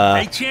with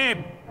Hey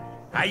champ,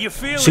 how you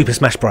feeling? Super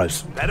Smash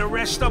Bros. Better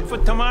rest up for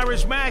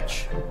tomorrow's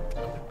match.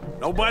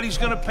 Nobody's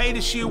gonna pay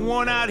to see a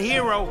worn-out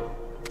hero.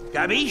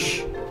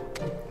 Gabish?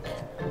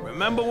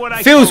 Remember what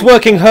I Phil's told you.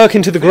 working Herc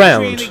into the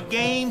ground. Victory in the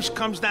games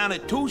comes down to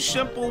two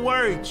simple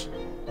words.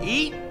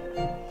 Eat,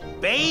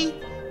 bathe,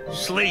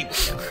 sleep.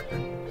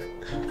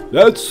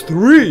 That's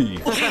 3.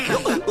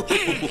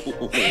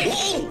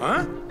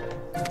 Huh?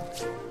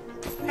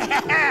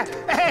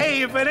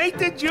 Hey, if it ain't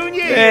the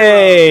junior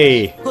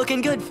Hey. hero.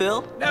 Looking good,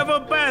 Phil. Never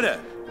better.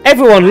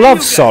 Everyone How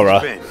loves you guys Sora.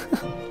 been?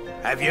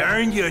 Have you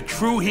earned your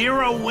true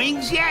hero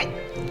wings yet?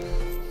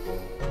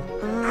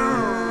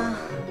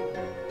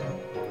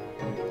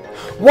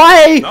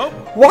 Why? Nope.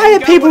 Why are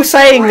Got people what it's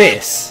saying worth.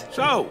 this?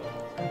 So,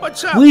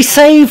 what's up? We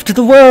saved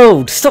the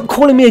world. Stop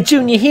calling me a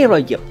junior hero,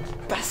 you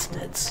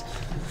bastards.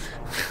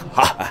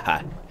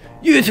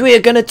 You 3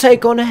 are gonna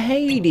take on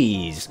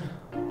Hades.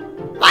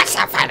 What's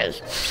so funny?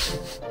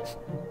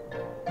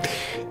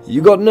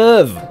 You got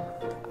nerve.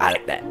 I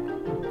like that.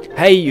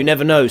 Hey, you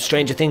never know.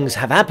 Stranger things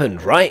have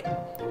happened, right?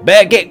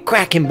 Better get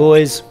cracking,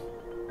 boys.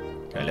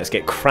 Okay, let's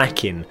get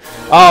cracking.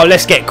 Oh,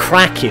 let's get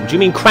cracking. Do you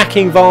mean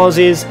cracking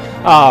vases?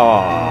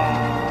 Oh,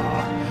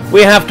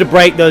 we have to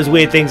break those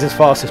weird things as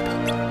fast as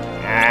possible.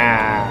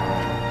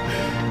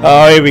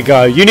 Oh, here we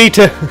go. You need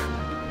to...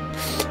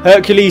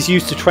 Hercules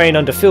used to train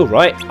under Phil,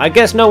 right? I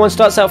guess no one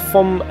starts out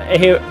from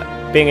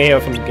being a hero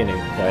from the beginning.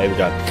 Okay, here we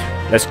go.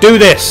 Let's do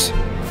this.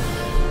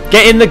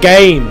 Get in the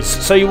games.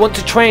 So you want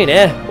to train,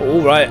 eh?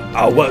 Alright,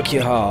 I'll work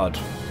you hard.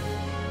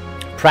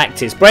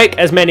 Practice. Break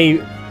as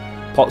many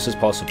pots as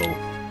possible.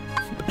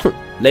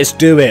 Let's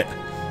do it.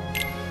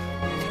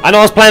 And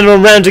I was planning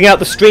on rounding out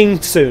the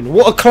stream soon.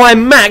 What a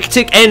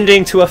climactic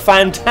ending to a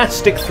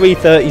fantastic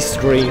 3:30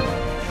 stream.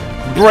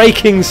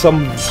 Breaking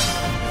some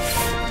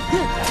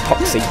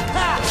epoxy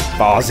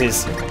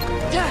vases.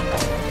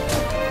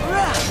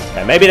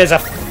 Okay, maybe there's a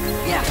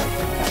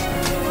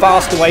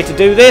faster way to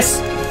do this.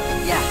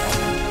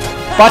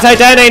 But I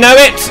don't know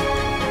it.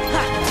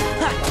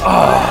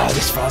 Oh,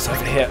 this vase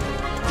over here.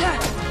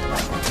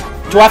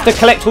 Do I have to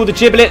collect all the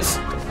giblets?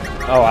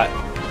 Alright.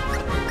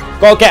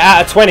 Gotta get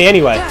out of 20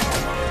 anyway.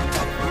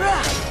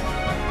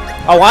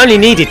 Oh, I only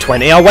needed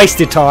 20. I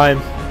wasted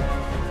time.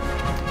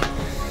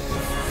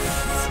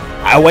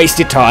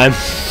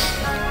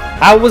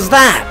 How was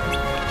that?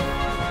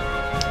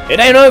 It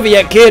ain't over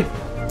yet, kid.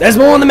 There's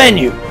more on the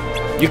menu.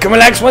 You can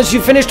relax once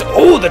you've finished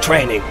all the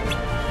training.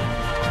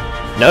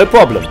 No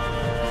problem.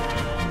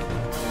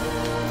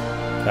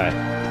 Okay.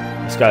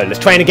 Let's go. Let's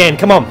train again.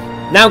 Come on.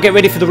 Now get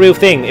ready for the real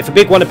thing. If a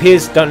big one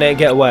appears, don't let it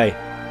get away.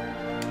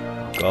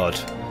 God.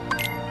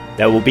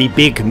 There will be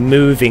big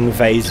moving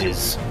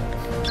vases.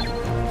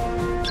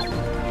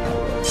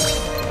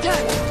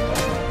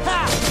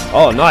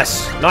 Oh,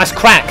 nice. Nice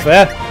crack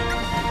there.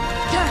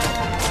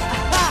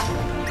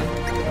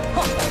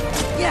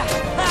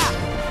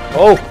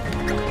 Oh.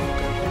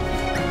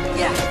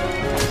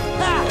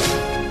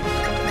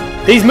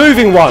 These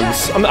moving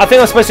ones. I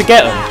think I'm supposed to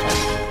get them.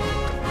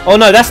 Oh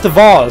no, that's the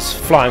vase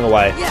flying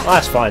away. Oh,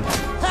 that's fine.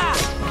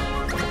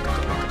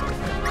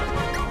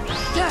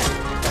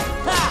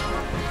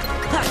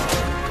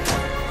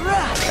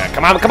 Okay,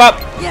 come on, come up.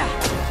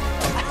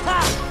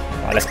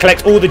 Right, let's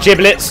collect all the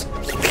giblets.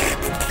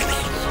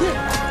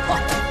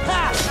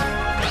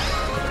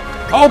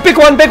 Oh, big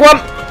one, big one.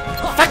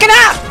 Fuck it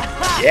up.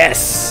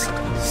 Yes.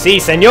 Si,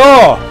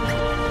 senor.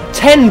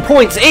 10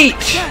 points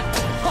each.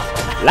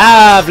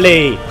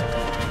 Lovely.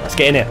 Let's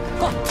get in here.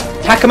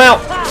 Hack them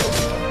out.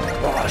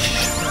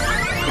 Gosh.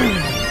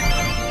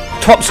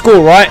 Top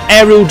score, right?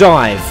 Aerial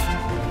dive.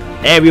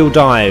 Aerial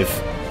dive.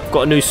 I've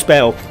got a new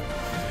spell.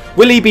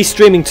 Will he be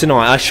streaming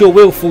tonight? I sure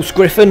will, False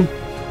Griffin.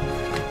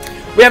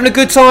 We having a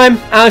good time?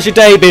 How's your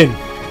day been?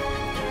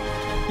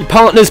 Your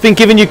partner's been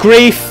giving you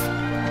grief?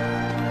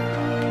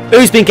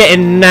 Who's been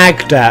getting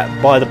nagged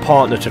at by the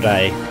partner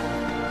today?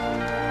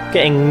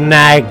 Getting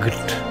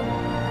nagged.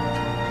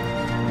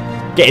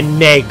 Getting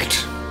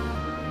negged.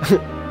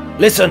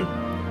 Listen,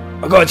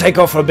 I've got to take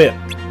off for a bit.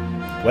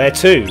 Where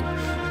to?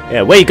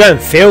 Yeah, where you going,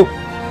 Phil?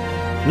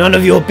 None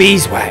of your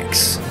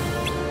beeswax.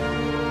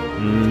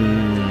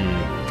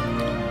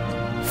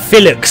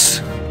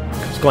 Phylix.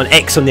 He's got an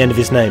X on the end of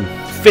his name.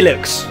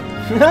 Phylix.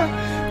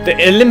 The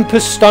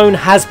Olympus stone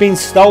has been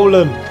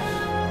stolen.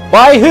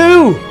 By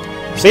who?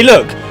 See,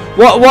 look.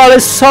 While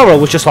his Sora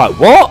was just like,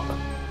 what?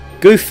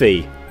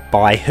 Goofy.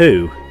 By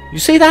who? You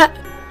see that?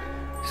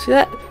 See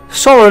that?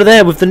 Sora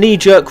there with the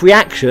knee-jerk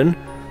reaction.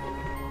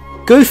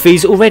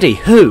 Goofy's already.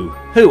 Who?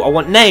 Who? I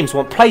want names, I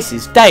want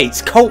places,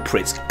 dates,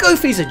 culprits.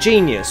 Goofy's a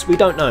genius. We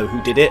don't know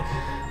who did it.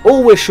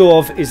 All we're sure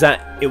of is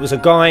that it was a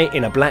guy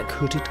in a black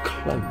hooded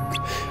cloak.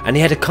 And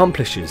he had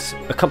accomplices.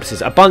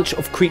 A bunch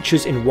of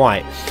creatures in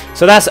white.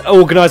 So that's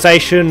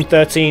Organisation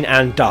 13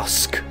 and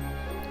Dusk.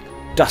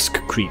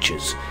 Dusk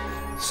creatures.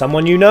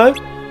 Someone you know?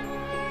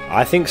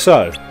 I think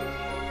so.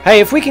 Hey,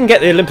 if we can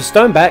get the Olympus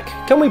Stone back,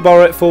 can we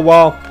borrow it for a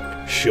while?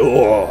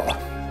 Sure.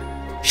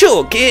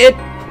 Sure, kid.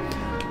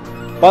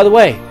 By the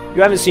way,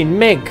 you haven't seen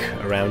Meg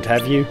around,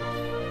 have you?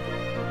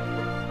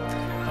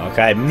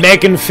 Okay,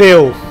 Meg and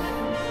Phil.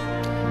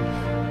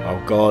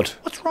 Oh, God.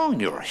 What's wrong?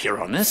 You're a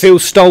hero, miss. Phil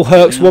stole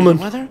Herc's woman.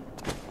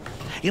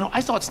 You know,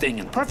 I thought staying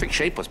in perfect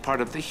shape was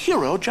part of the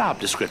hero job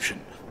description.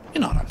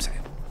 You know what I'm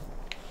saying.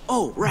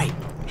 Oh, right.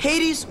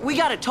 Hades, we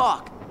gotta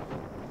talk.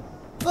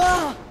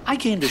 I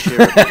came to share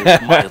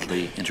a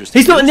mildly interesting.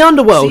 He's not in the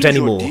underworld Seems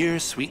anymore. Your dear,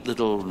 sweet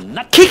little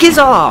nut. Kick his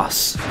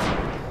ass.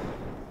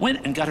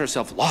 Went and got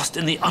herself lost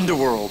in the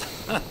underworld.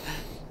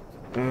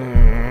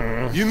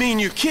 You mean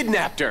you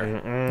kidnapped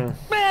her?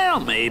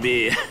 Well,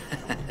 maybe.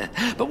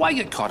 But why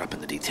get caught up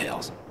in the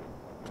details?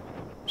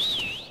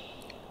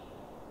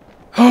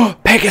 Oh,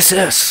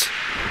 Pegasus!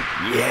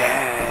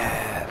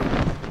 Yeah.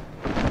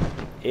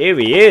 Here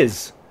he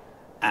is.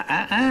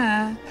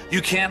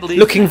 You can't leave.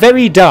 Looking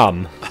very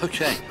dumb.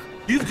 Okay.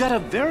 You've got a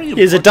very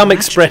Here's a dumb match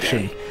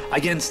expression. today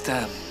against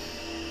the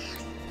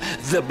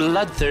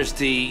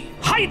bloodthirsty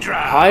Hydra.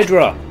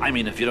 Hydra. I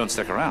mean, if you don't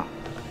stick around,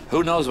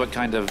 who knows what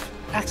kind of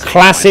accident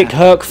Classic might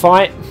happen. Herc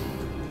fight.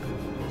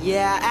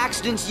 Yeah,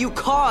 accidents you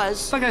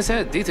cause. Like I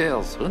said,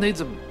 details. Who needs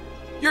them?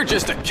 You're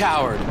just a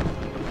coward.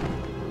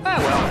 Ah,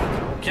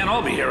 well, can't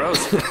all be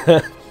heroes.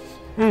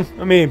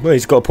 I mean, well,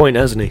 he's got a point,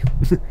 hasn't he?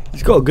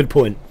 He's got a good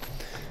point.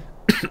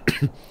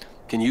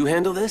 Can you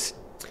handle this?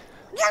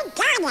 You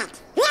got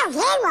it. We're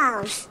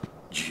heroes.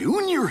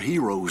 Junior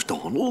heroes,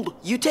 Donald.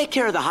 You take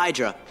care of the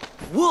Hydra.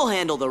 We'll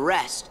handle the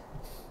rest.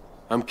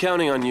 I'm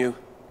counting on you.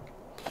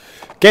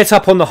 Get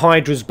up on the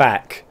Hydra's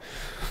back.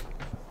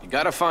 You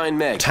gotta find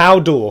Meg.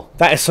 Taldor.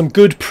 That is some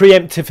good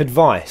preemptive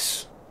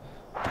advice.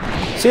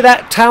 See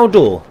that?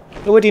 Taldor.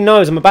 He already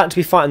knows I'm about to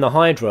be fighting the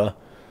Hydra.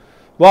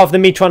 Rather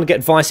than me trying to get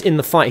advice in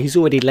the fight, he's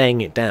already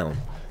laying it down.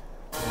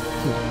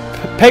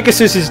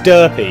 Pegasus is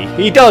derpy.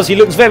 He does. He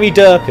looks very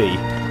derpy.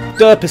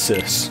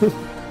 Derpasus.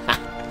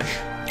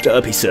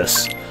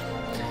 Derpasus.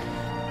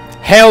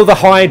 Hail the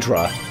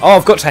Hydra. Oh,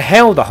 I've got to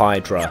hail the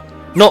Hydra.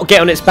 Not get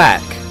on its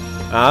back.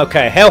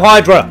 Okay, hail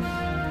Hydra.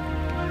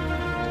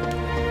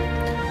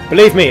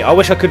 Believe me, I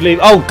wish I could leave.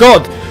 Oh,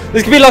 God.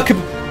 This could be like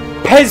a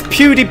Pez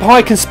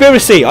PewDiePie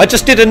conspiracy. I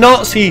just did a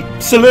Nazi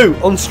salute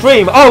on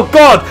stream. Oh,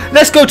 God.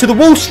 Let's go to the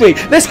Wall Street.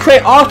 Let's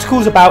create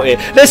articles about it.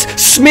 Let's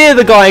smear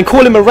the guy and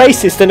call him a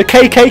racist and a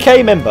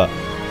KKK member.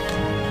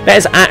 That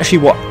is actually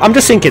what... I'm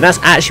just thinking that's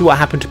actually what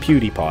happened to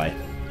PewDiePie.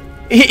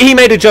 He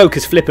made a joke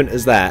as flippant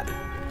as that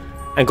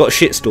and got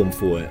shitstorm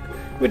for it.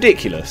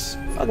 Ridiculous.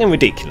 Fucking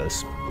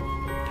ridiculous.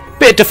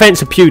 Bit of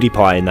defense of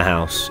PewDiePie in the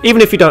house.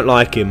 Even if you don't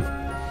like him.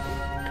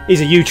 He's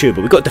a YouTuber.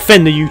 We've got to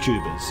defend the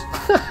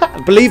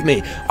YouTubers. Believe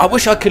me, I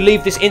wish I could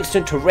leave this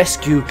instant to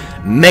rescue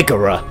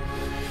Megara.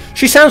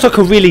 She sounds like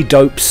a really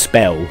dope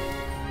spell.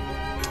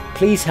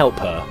 Please help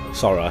her,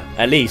 Sora,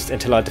 at least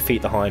until I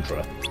defeat the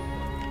Hydra.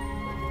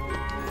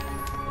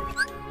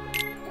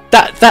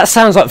 That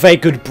sounds like very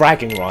good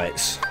bragging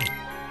rights.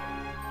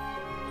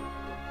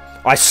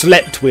 I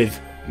slept with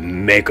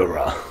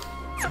Megara.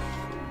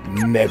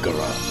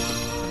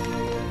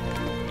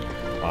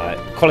 Alright,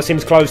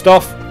 Coliseum's closed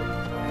off.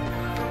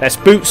 Let's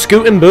boot,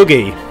 scoot and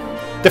boogie.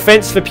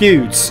 Defense for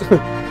Pewds.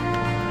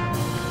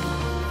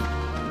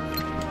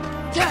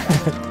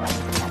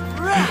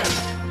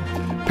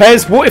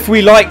 Pez, what if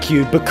we like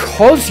you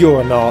because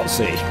you're a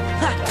Nazi?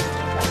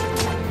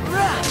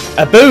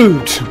 A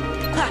boot.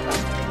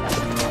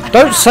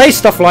 Don't say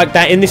stuff like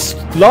that in this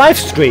live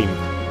stream.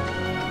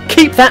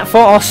 Keep that for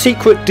our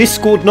secret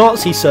Discord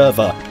Nazi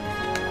server.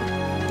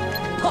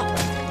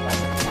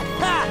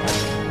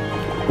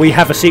 We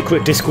have a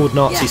secret Discord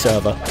Nazi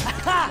server.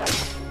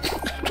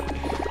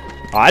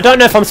 I don't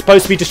know if I'm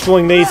supposed to be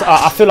destroying these.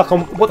 I feel like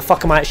I'm... What the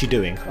fuck am I actually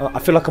doing? I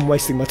feel like I'm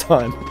wasting my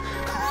time.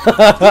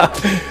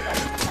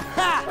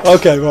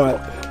 Okay, right.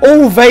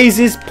 All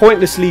vases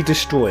pointlessly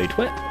destroyed.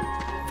 Where?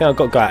 I think I've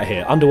got to go out of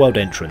here. Underworld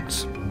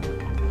entrance.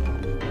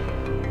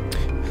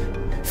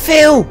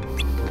 Phil!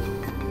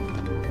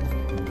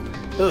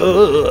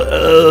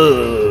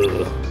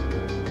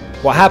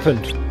 What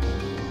happened?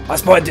 I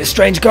spotted this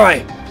strange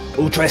guy,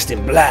 all dressed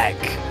in black.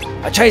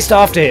 I chased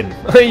after him.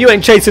 You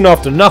ain't chasing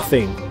after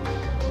nothing,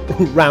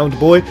 round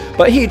boy.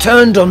 But he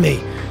turned on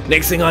me.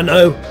 Next thing I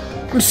know,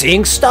 I'm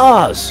seeing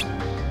stars.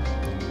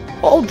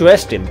 All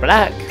dressed in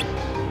black.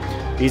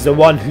 He's the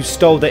one who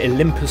stole the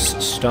Olympus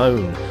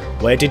stone.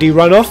 Where did he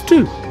run off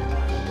to?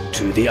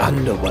 To the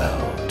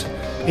underworld.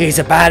 He's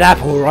a bad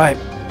apple, right?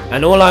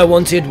 And all I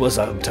wanted was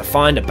to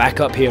find a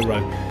backup hero,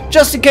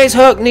 just in case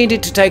Herc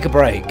needed to take a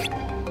break.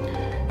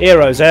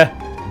 Heroes, eh?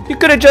 You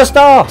could have just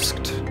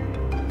asked.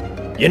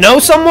 You know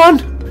someone?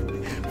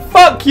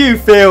 Fuck you,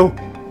 Phil.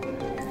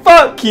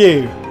 Fuck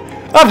you.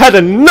 I've had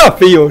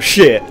enough of your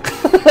shit.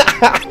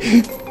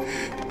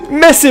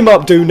 Mess him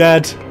up,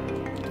 Doonad.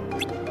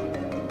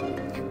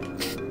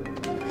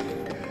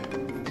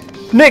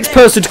 Next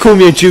person to call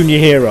me a junior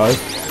hero.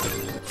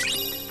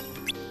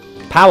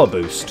 Power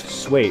boost.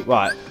 Sweet.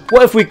 Right.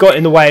 What have we got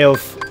in the way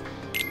of...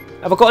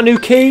 Have I got a new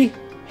key?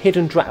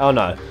 Hidden dragon. Oh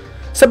no.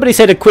 Somebody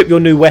said equip your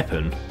new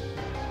weapon.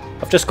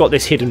 I've just got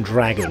this hidden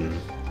dragon.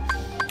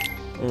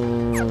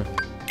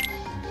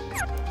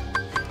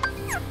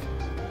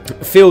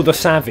 Phil the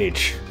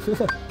Savage.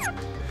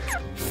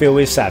 Phil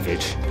is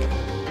savage.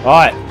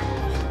 Alright.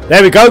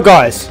 There we go,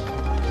 guys.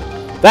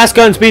 That's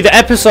going to be the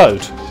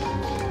episode.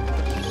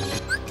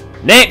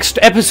 Next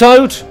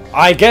episode,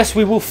 I guess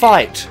we will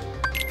fight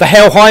the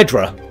Hell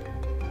Hydra.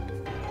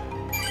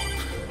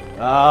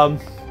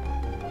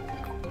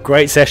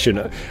 Great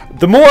session.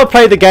 The more I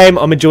play the game,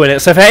 I'm enjoying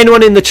it. So for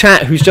anyone in the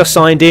chat who's just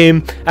signed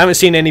in, haven't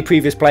seen any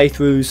previous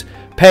playthroughs,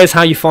 Pez,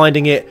 how you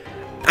finding it?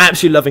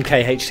 Absolutely loving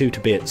KH2 to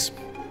bits.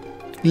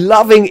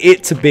 Loving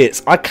it to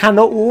bits. I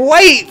cannot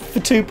wait for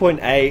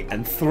 2.8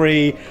 and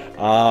 3.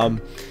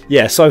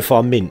 Yeah, so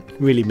far mint.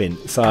 Really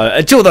mint. So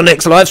until the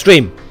next live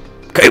stream,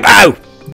 Kubo!